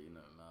Premier League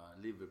nu. När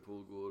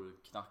Liverpool går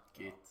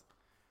knackigt.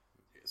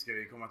 Ja. Ska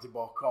vi komma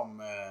tillbaka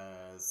om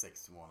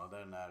 6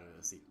 månader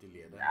när City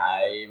leder?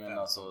 Nej, men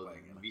alltså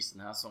visst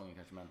den här säsongen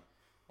kanske, men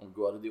om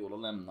Guardiola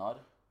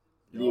lämnar,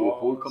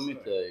 Liverpool kommer ju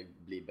inte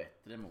bli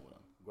bättre med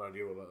åren.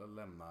 Guardiola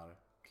lämnar,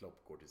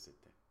 Klopp går till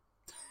City.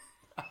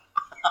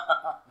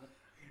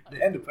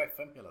 Det är ändå på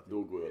FM hela tiden.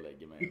 Då går jag och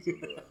lägger mig.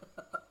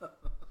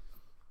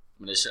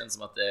 Men det känns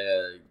som att det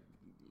är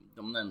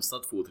de närmsta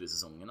 2-3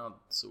 säsongerna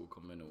så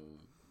kommer nog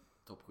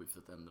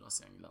toppskiftet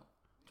ändras i England.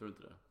 Tror du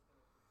inte det?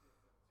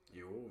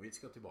 Jo, vi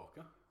ska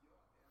tillbaka.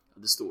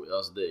 Det står ju,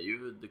 alltså det är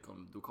ju,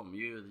 då kommer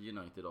ju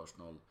United,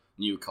 Arsenal,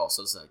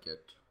 Newcastle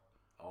säkert.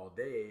 Ja,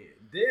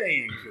 det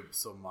är en klubb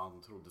som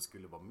man trodde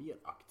skulle vara mer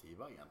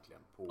aktiva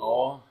egentligen på.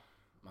 Ja,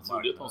 man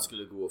trodde att de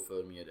skulle gå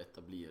för mer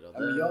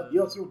etablerade. Ja, men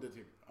jag trodde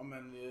typ,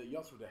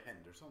 jag trodde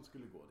Henderson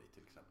skulle gå dit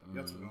till exempel.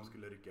 Jag trodde de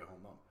skulle rycka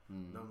honom.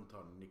 De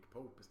tar Nick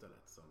Pope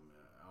istället som,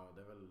 ja,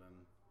 det är väl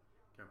en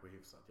kanske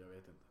hyfsat, jag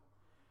vet inte.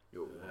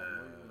 Jo,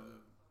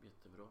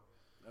 jättebra.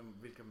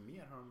 Vilka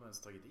mer har de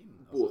ens tagit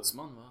in?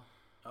 Båtsman, va?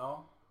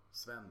 Ja,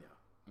 Sven, ja.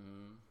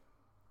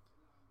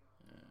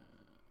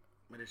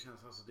 Men det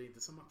känns alltså, det är inte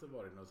som att det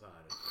varit något så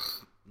här,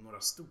 några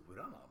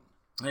stora namn.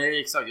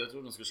 Nej, exakt. Jag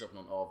tror de skulle köpa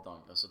någon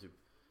avdank, alltså typ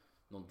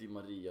någon Di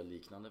Maria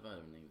liknande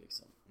värvning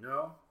liksom.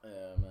 Ja.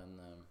 Men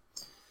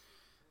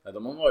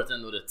de har varit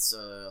ändå rätt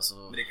alltså...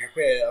 Men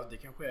det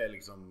kanske är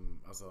liksom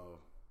alltså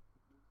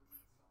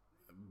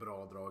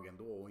bra drag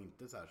ändå och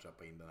inte så här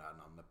köpa in det här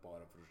namnet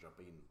bara för att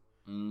köpa in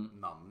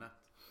namnet.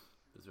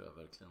 Det tror jag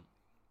verkligen.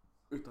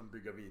 Utan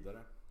bygga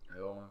vidare.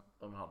 Ja,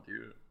 de hade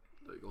ju,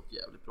 det har ju gått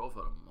jävligt bra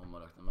för dem om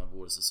man räknar med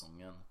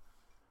vårsäsongen.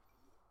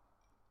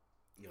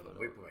 Ja, de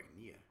var ju på väg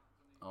ner.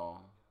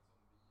 Ja.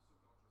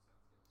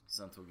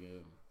 Sen tog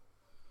ju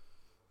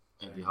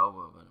Eddie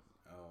Howe över.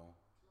 Ja.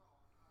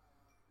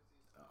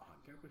 Han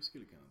kanske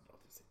skulle kunna dra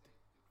till City.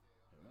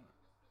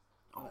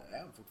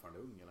 Är han fortfarande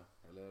ung eller?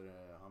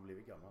 Eller har han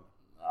blivit gammal?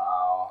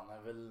 Ja, han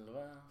är väl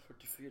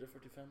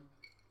 44-45.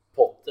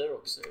 Potter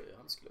också,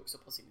 han skulle också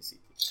passa in i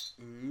City.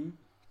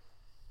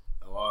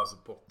 Ja, alltså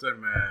Potter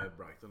med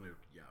Brighton har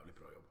gjort jävligt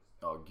bra jobb.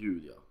 Ja,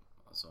 gud ja.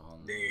 Alltså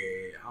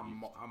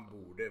han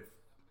borde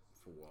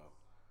få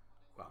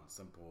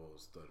chansen på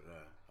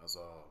större,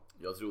 alltså...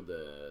 Jag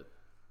trodde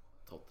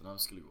Tottenham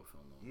skulle gå för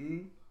honom.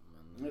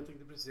 Men jag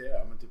tänkte precis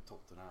säga, men typ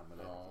Tottenham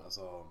eller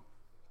alltså...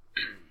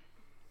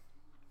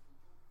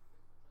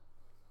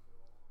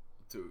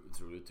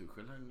 Tror du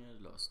Tuchel hänger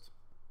löst?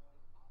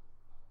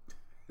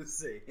 Jag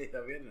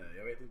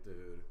vet inte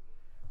hur...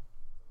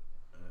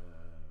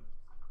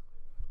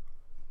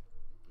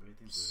 Jag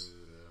vet inte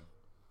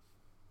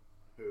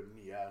hur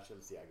nya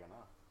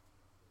Chelsea-ägarna.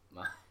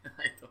 Nej,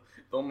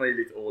 de är ju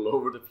lite all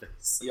over the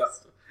place. Ja,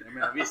 jag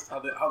menar visst,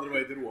 hade det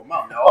varit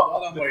Roman, ja då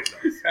hade han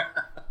varit lös.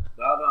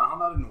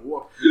 Han hade nog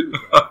åkt ut.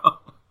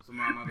 Så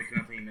man hade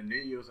kunnat ta in en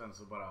ny och sen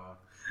så bara...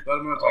 Då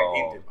hade man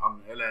tagit in typ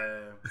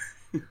eller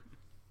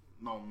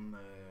någon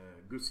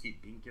Gus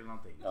Hiddink eller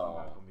någonting som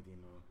hade kommit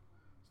in och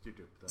styrt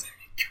upp det.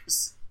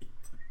 Gus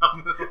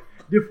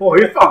Det var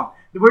ju fan,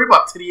 det var ju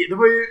bara tre, det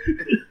var ju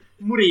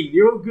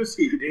Mourinho, Gus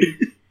Hiddink.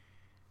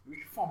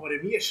 Hur fan var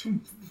det mer som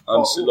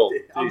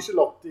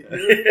Ancelotti.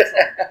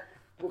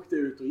 Åkte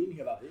ut och in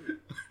hela tiden.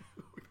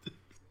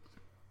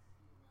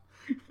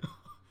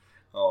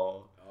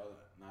 Ja.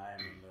 Nej,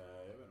 men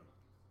jag vet inte.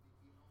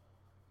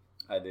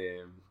 Nej, det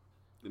är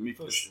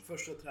mycket.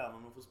 Första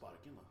tränaren att få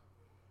sparken då?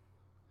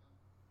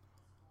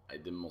 Nej,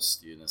 det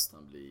måste ju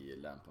nästan bli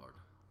Lampard.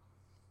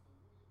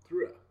 Tror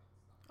du?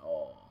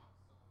 Ja.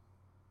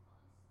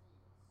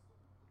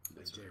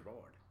 Det är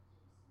Gerrard.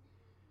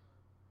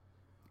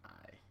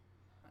 Nej,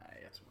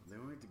 jag tror inte.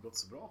 Det har inte gått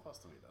så bra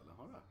fast han vill, eller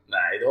har det?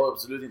 Nej, det har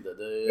absolut inte.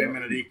 Jag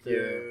menar, det gick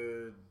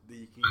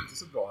ju inte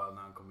så bra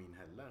när han kom in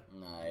heller.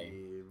 Nej.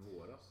 I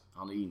våras.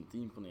 Han är inte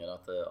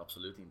imponerat,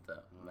 absolut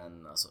inte.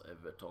 Men alltså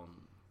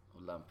Everton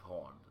och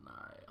Lampard,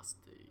 nej, alltså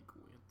det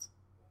går ju inte.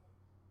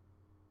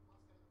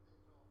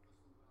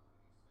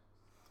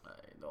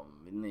 Nej,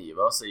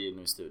 Niva säger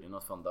nu i studien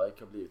att Van Dijk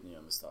har blivit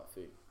nya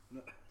Mustafi.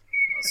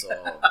 Alltså,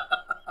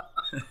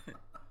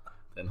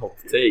 det är en hot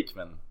take,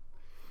 men...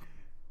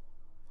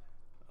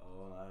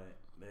 Ja, nej.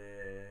 Det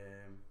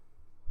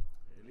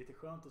är lite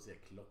skönt att se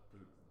Klopp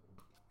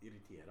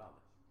irriterad.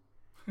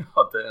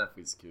 Ja, det är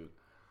faktiskt kul.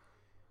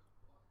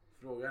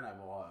 Frågan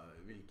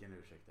är vilken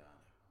ursäkt det är nu.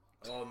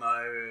 Ja,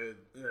 nej,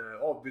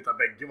 avbyta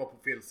bänken var på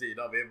fel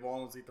sida. Vi är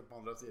vana att sitta på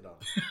andra sidan.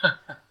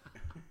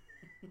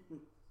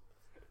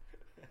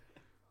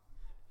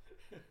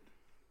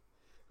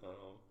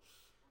 Ja.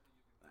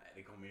 Nej,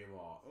 det kommer ju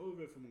vara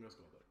vi får många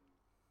skador.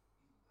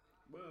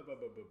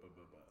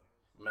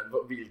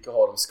 Men vilka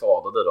har de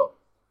skadade då?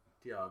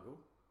 Thiago.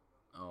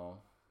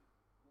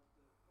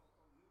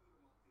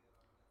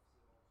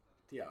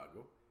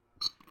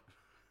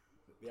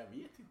 Jag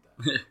vet inte.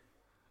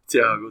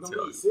 Thiago.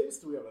 De visade en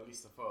stor jävla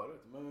lista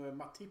förut. Men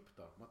Matip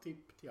då?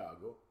 Matip,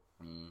 Thiago.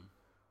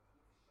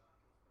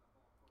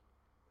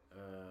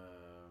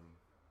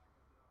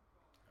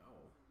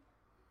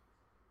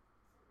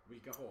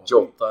 Vilka har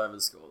Jota är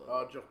väl skadad?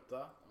 Ja,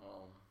 Jota.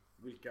 Ja.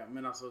 Vilka?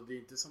 Men alltså det är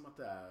inte som att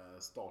det är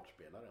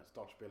startspelare.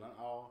 Startspelaren,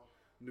 ja.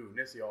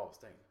 Nunes är ju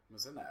avstängd. Men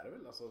sen är det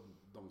väl alltså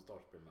de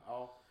startspelarna.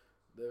 Ja,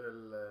 det är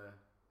väl...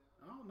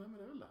 Ja, nej men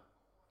det är väl det.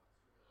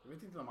 Jag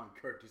vet inte om han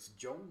Curtis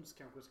Jones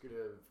kanske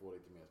skulle få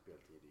lite mer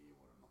speltid i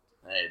år eller något.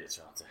 Nej, det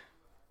tror jag inte.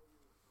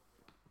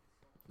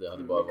 Det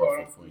hade bara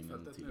varit för att få in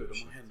en till.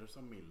 De har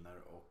Henderson,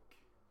 Milner och...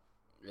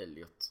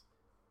 Elliot.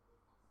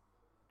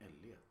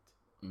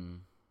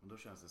 Men då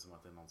känns det som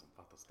att det är någon som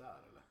fattas där,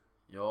 eller?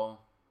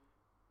 Ja.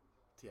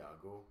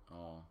 Thiago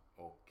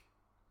och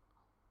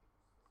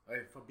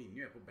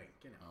Fabinho är på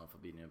bänken. Ja,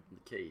 Fabinho.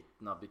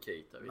 Naby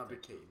Keita. Är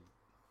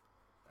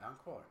han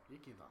kvar?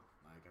 Gick inte han?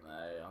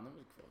 Nej, han är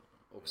väl kvar.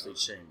 Och Steve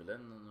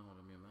Chamberlain har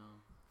de ju med.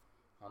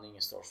 Han är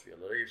ingen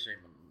startspelare i och för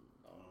sig, men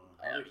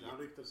han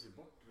ryktades ju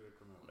bort.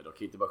 Men de kan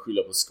ju inte bara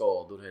skylla på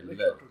skador heller.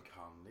 Det är klart de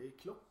kan, det är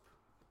Klopp.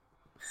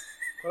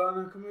 Kolla,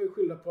 han kommer ju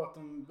skylla på att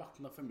de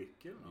vattnar för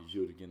mycket.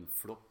 Jürgen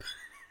Flopp.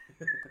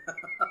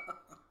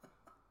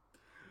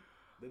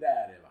 Det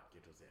där är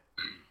vackert att se.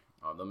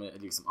 Ja, de är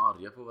liksom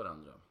arga på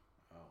varandra.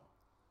 Ja.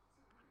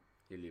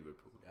 I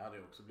Liverpool. Det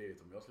hade också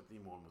blivit om jag släppte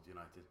in mål mot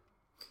United.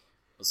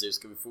 Alltså,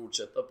 ska vi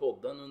fortsätta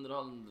podden under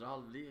andra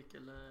halvlek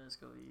eller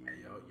ska vi...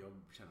 Nej,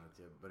 jag känner att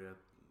jag börjar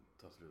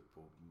ta slut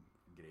på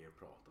grejer att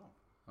prata om.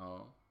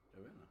 Ja.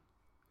 Jag vet inte.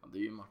 Ja, det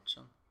är ju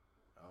matchen.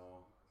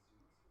 Ja.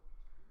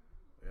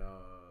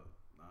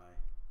 Nej.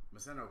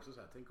 Men sen är det också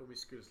så här, tänk om vi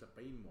skulle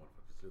släppa in mål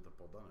för att vi slutar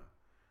podda nu.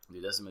 Det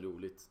är det som är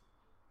roligt.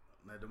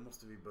 Nej, då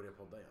måste vi börja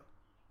podda igen.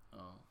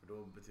 Ja. För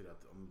då betyder det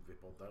att om vi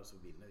poddar så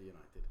vinner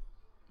United.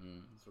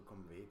 Så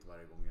kommer vi hit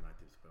varje gång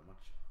United spelar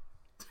match.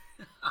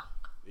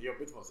 Det är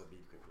jobbigt att vara så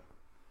bilskickla.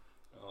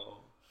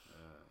 Ja.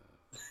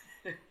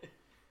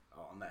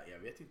 Ja, nej, jag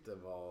vet inte.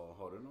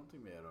 Har du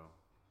någonting mer då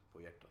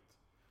på hjärtat?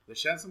 Det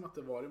känns som att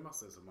det var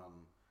massor som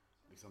man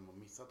liksom har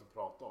missat att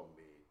prata om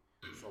i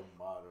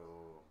sommar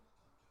och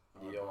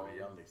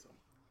början liksom.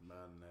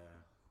 Men det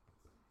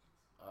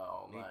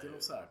är inte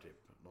någon så här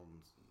typ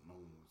någon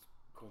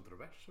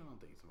kontrovers eller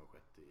någonting som har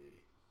skett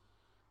i...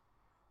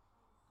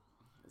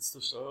 Det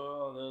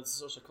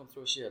största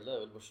kontroversiella är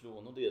väl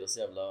Barcelona och deras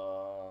jävla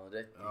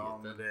rättigheter.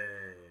 Ja, men det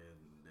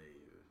är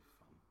ju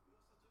fan.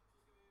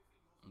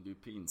 Det är ju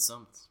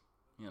pinsamt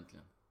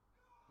egentligen.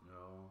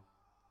 Ja.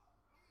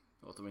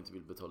 Att de inte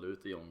vill betala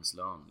ut i Jongs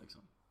lön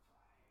liksom.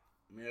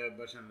 Men jag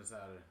bara känner så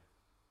här.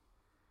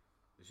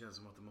 Det känns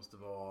som att det måste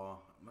vara...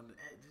 Men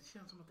det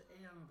känns som att det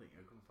är någonting.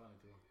 Jag kommer fan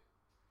inte ihåg.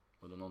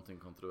 Var det någonting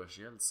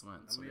kontroversiellt som har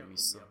hänt som jag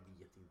missade? Jag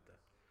vet inte.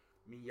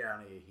 Min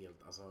hjärna är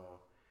helt... Alltså,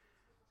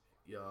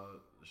 jag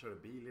körde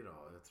bil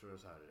idag. Jag tror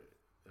så här...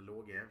 Jag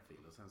låg i en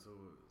fil och sen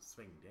så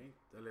svängde jag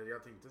inte. Eller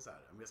jag tänkte så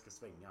här, om jag ska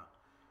svänga.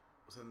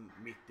 Och sen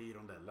mitt i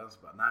rondellen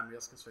så bara, nej men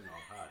jag ska svänga av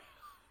här.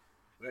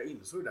 Och jag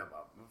insåg där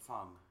bara, men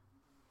fan.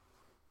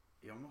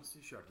 Jag måste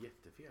ju kört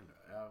jättefel nu.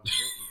 Jag vet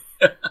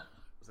inte.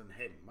 Och sen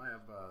hemma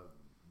jag bara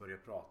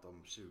började prata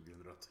om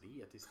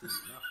 2003 till Stina.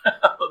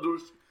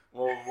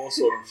 Vad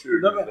sa de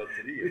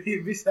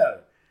 2003? Visst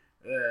här.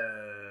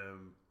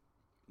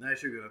 Nej,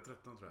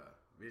 2013 tror jag.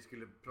 Vi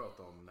skulle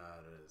prata om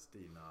när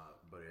Stina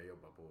började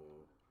jobba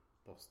på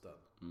posten.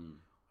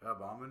 Och jag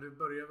bara, men du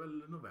börjar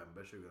väl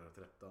november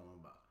 2013? Och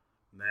hon bara,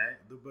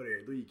 nej,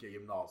 då gick jag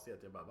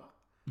gymnasiet. Jag bara, va?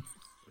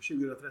 Och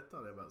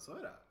 2013, jag bara, sa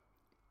jag det?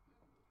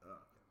 Ja.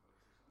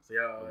 Så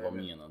vad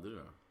menade du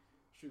då?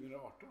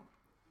 2018.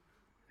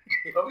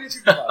 Jag vet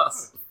inte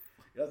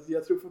varför.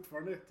 Jag tror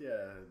fortfarande att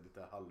jag är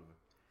lite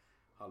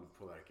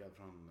halvpåverkad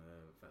från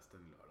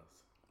festen i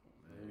lördags.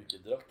 Hur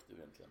mycket drack du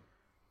egentligen?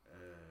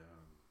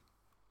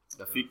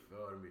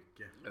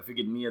 Jag fick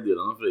ett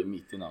meddelande för dig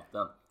mitt i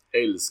natten.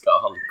 Älska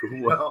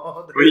alkohol.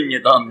 Ja, och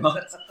inget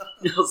annat.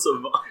 Alltså,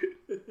 va?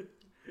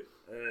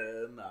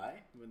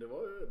 Nej, men det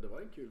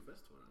var en kul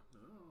fest för det.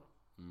 Ja.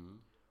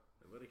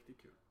 Det var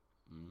riktigt kul.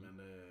 Men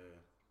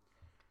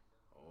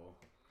ja,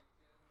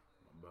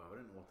 man behöver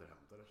en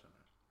återhämtare känner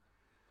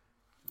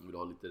jag. Vill du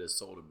ha lite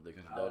Resorb? Det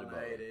kanske där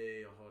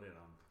nej, jag har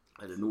redan.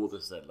 Är det en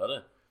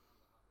återställare?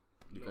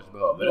 Du kanske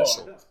behöver det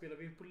så. Spelar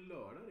vi in på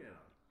lördag redan?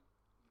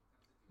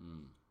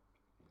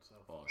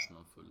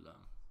 Arsenal fulla.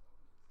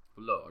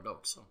 På lördag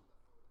också.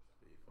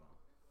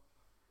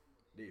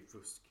 Det är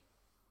fusk.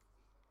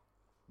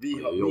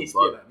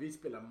 Vi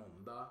spelar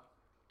måndag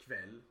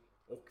kväll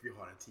och vi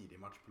har en tidig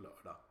match på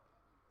lördag.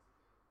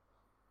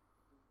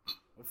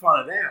 Vad fan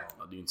är det?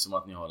 Ja, det är ju inte som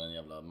att ni har en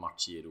jävla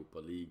match i Europa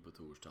League på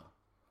torsdag.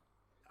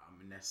 Ja,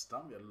 men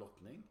nästan. Vi har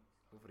lottning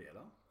på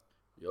fredag.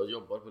 Jag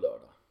jobbar på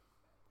lördag.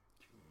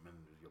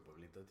 Men du jobbar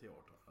väl inte till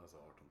 18, alltså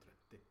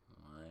 18:30?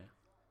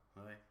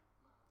 Nej.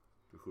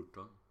 Till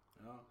 17?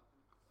 Ja.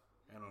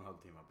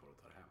 1,5 timmar på att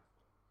ta det hem.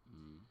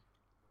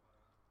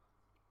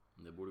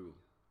 Det borde gå.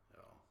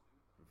 Ja.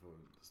 Du får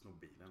sno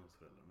bilen hos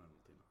föräldrarna eller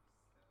någonting.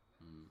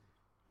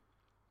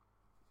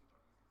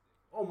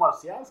 Och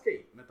Martial ska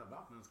in. Vänta,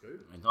 va? Men han ska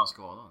ut. Är inte han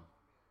skadad?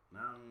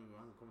 Nej,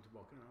 han kommer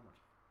tillbaka den här matchen.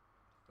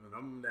 Undrar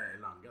om det är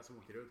Langa som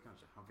åker ut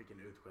kanske. Han fick en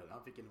utskäll.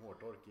 Han fick en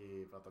hårtork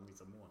för att han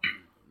missade mål.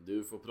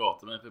 Du får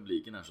prata med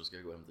publiken här så ska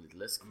jag gå och hämta lite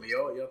läsk. Men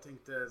jag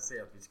tänkte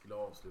säga att vi skulle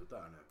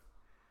avsluta här nu.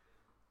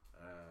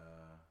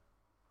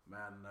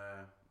 Men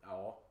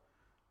ja.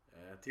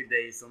 Till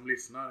dig som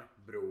lyssnar,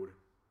 bror.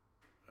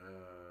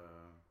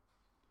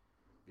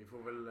 Vi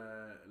får väl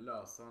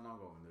lösa någon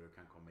gång när du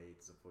kan komma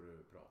hit så får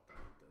du prata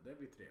lite. Det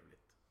blir trevligt.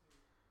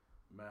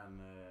 Men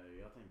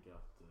jag tänker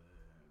att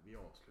vi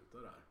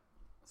avslutar där.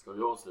 Ska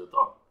vi avsluta?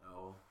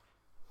 Ja.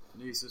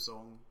 Ny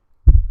säsong.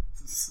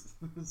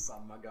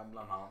 Samma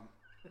gamla namn.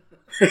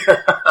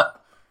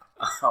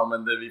 Ja,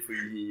 men vi får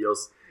ju ge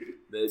oss.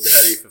 Det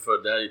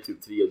här är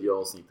typ 3:e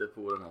avsnittet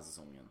på den här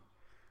säsongen.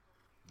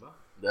 Va?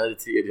 Det här är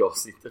 3:e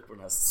avsnittet på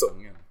den här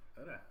säsongen.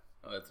 Är det?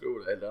 Ja, jag tror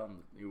det. Eller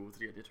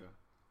 3:e tror jag.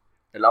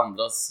 Eller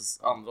andra avsnittet.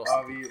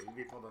 Ja,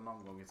 vi får den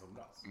någon gång i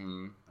somras.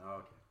 Ja,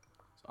 okej.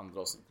 Så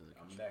andra avsnittet.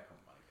 Ja, men där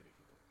kommer man inte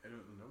riktigt på. Eller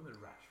undrar om det är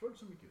Rashford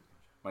som gick ut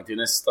kanske? Men till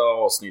nästa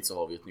avsnitt så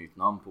har vi ett nytt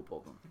namn på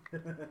podden. Ja,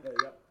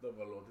 de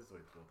har låtit så i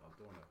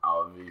 2,5 år nu.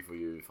 Ja, vi får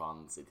ju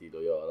fan se tid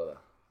att göra det.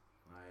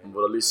 Nej, Om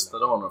våra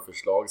lyssnare har några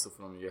förslag så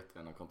får de ju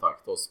jättegärna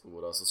kontakta oss på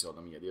våra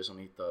sociala medier som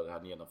ni hittar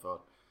här nedanför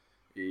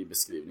i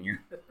beskrivningen.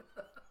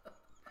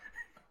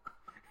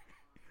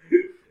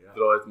 Ja.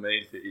 Dra ett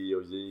mejl till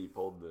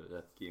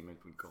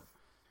iojpodd@gmail.com.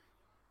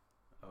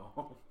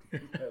 Ja,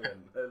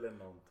 eller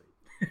någonting.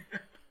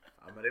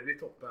 Ja, men det blir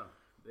toppen.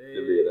 Det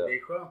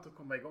är skönt att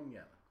komma igång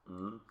igen.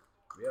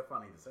 Vi har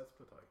fan inte sett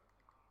på ett tag.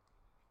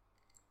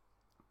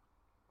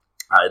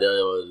 Nej, det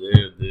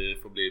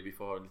får bli, vi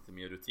får ha lite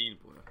mer rutin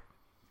på det.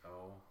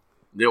 Ja.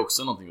 Det är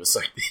också någonting vi har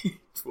sagt i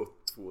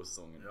två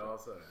säsonger. Ja,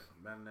 så är det.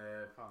 Men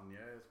fan,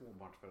 jag är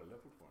småbarnsförälder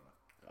fortfarande.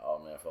 Ja,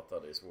 men jag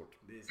fattar, det är svårt.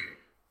 Det är svårt.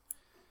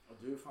 Och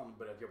du har fan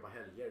börjat jobba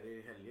helger. Det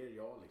är helger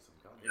jag liksom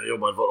kan. Jag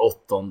jobbar var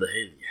 8:e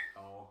helg.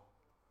 Ja.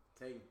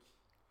 Tänk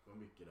vad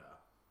mycket det är.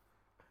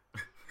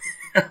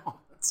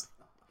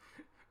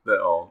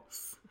 Ja,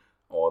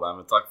 nej,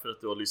 men tack för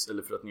att du har lyssnat,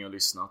 eller för att ni har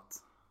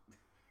lyssnat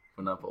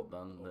på den här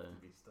podden.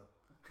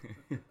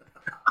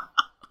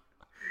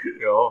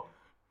 Ja.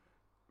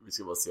 Vi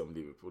ska bara se om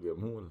Liverpool gör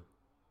mål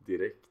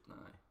direkt. Nej.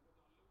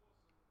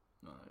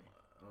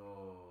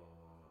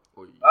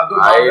 Oj.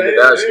 Nej, det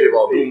där ska ju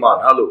vara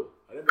domaren. Hallå.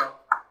 Ja, det är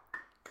bra.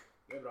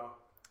 Det är bra.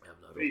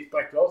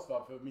 Frispark loss,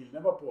 va? För Milne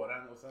var på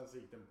den och sen så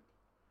gick den.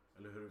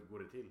 Eller hur går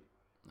det till?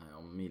 Nej,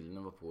 om Milne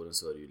var på den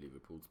så är det ju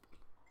Liverpools boll.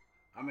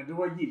 Ja, men då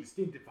var Gilst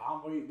inte, för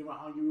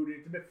han gjorde det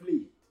inte med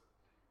flit.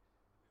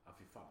 Ja,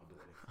 fy fan vad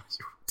dåligt. Han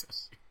gjorde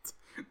shit.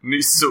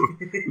 Nyss.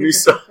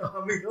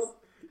 Ja, men jag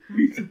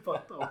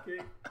missuppfattar,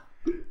 okej.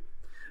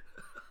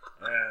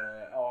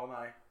 Ja,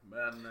 nej.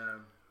 Men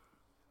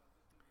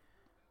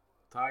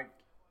tack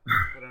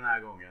för den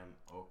här gången.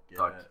 Och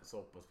så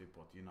hoppas vi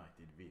på att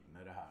United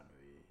vinner det här nu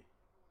i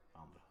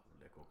andra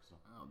halvlek också.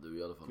 Ja, du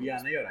i alla fall. Får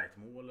gärna göra ett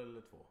mål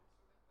eller 2.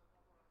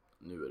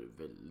 Nu är du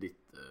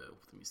väldigt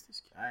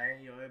optimistisk.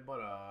 Nej, jag är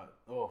bara...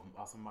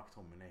 alltså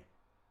McTominay.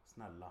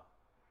 Snälla.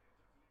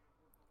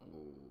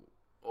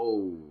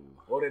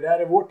 Och det där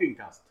är vårt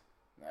inkast.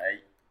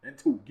 Nej. Den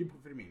tog ju på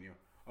Firmino.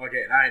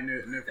 Okej, nej,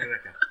 nu får det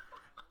räcka.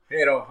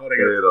 Hej då, ha det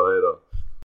gött. Hej då.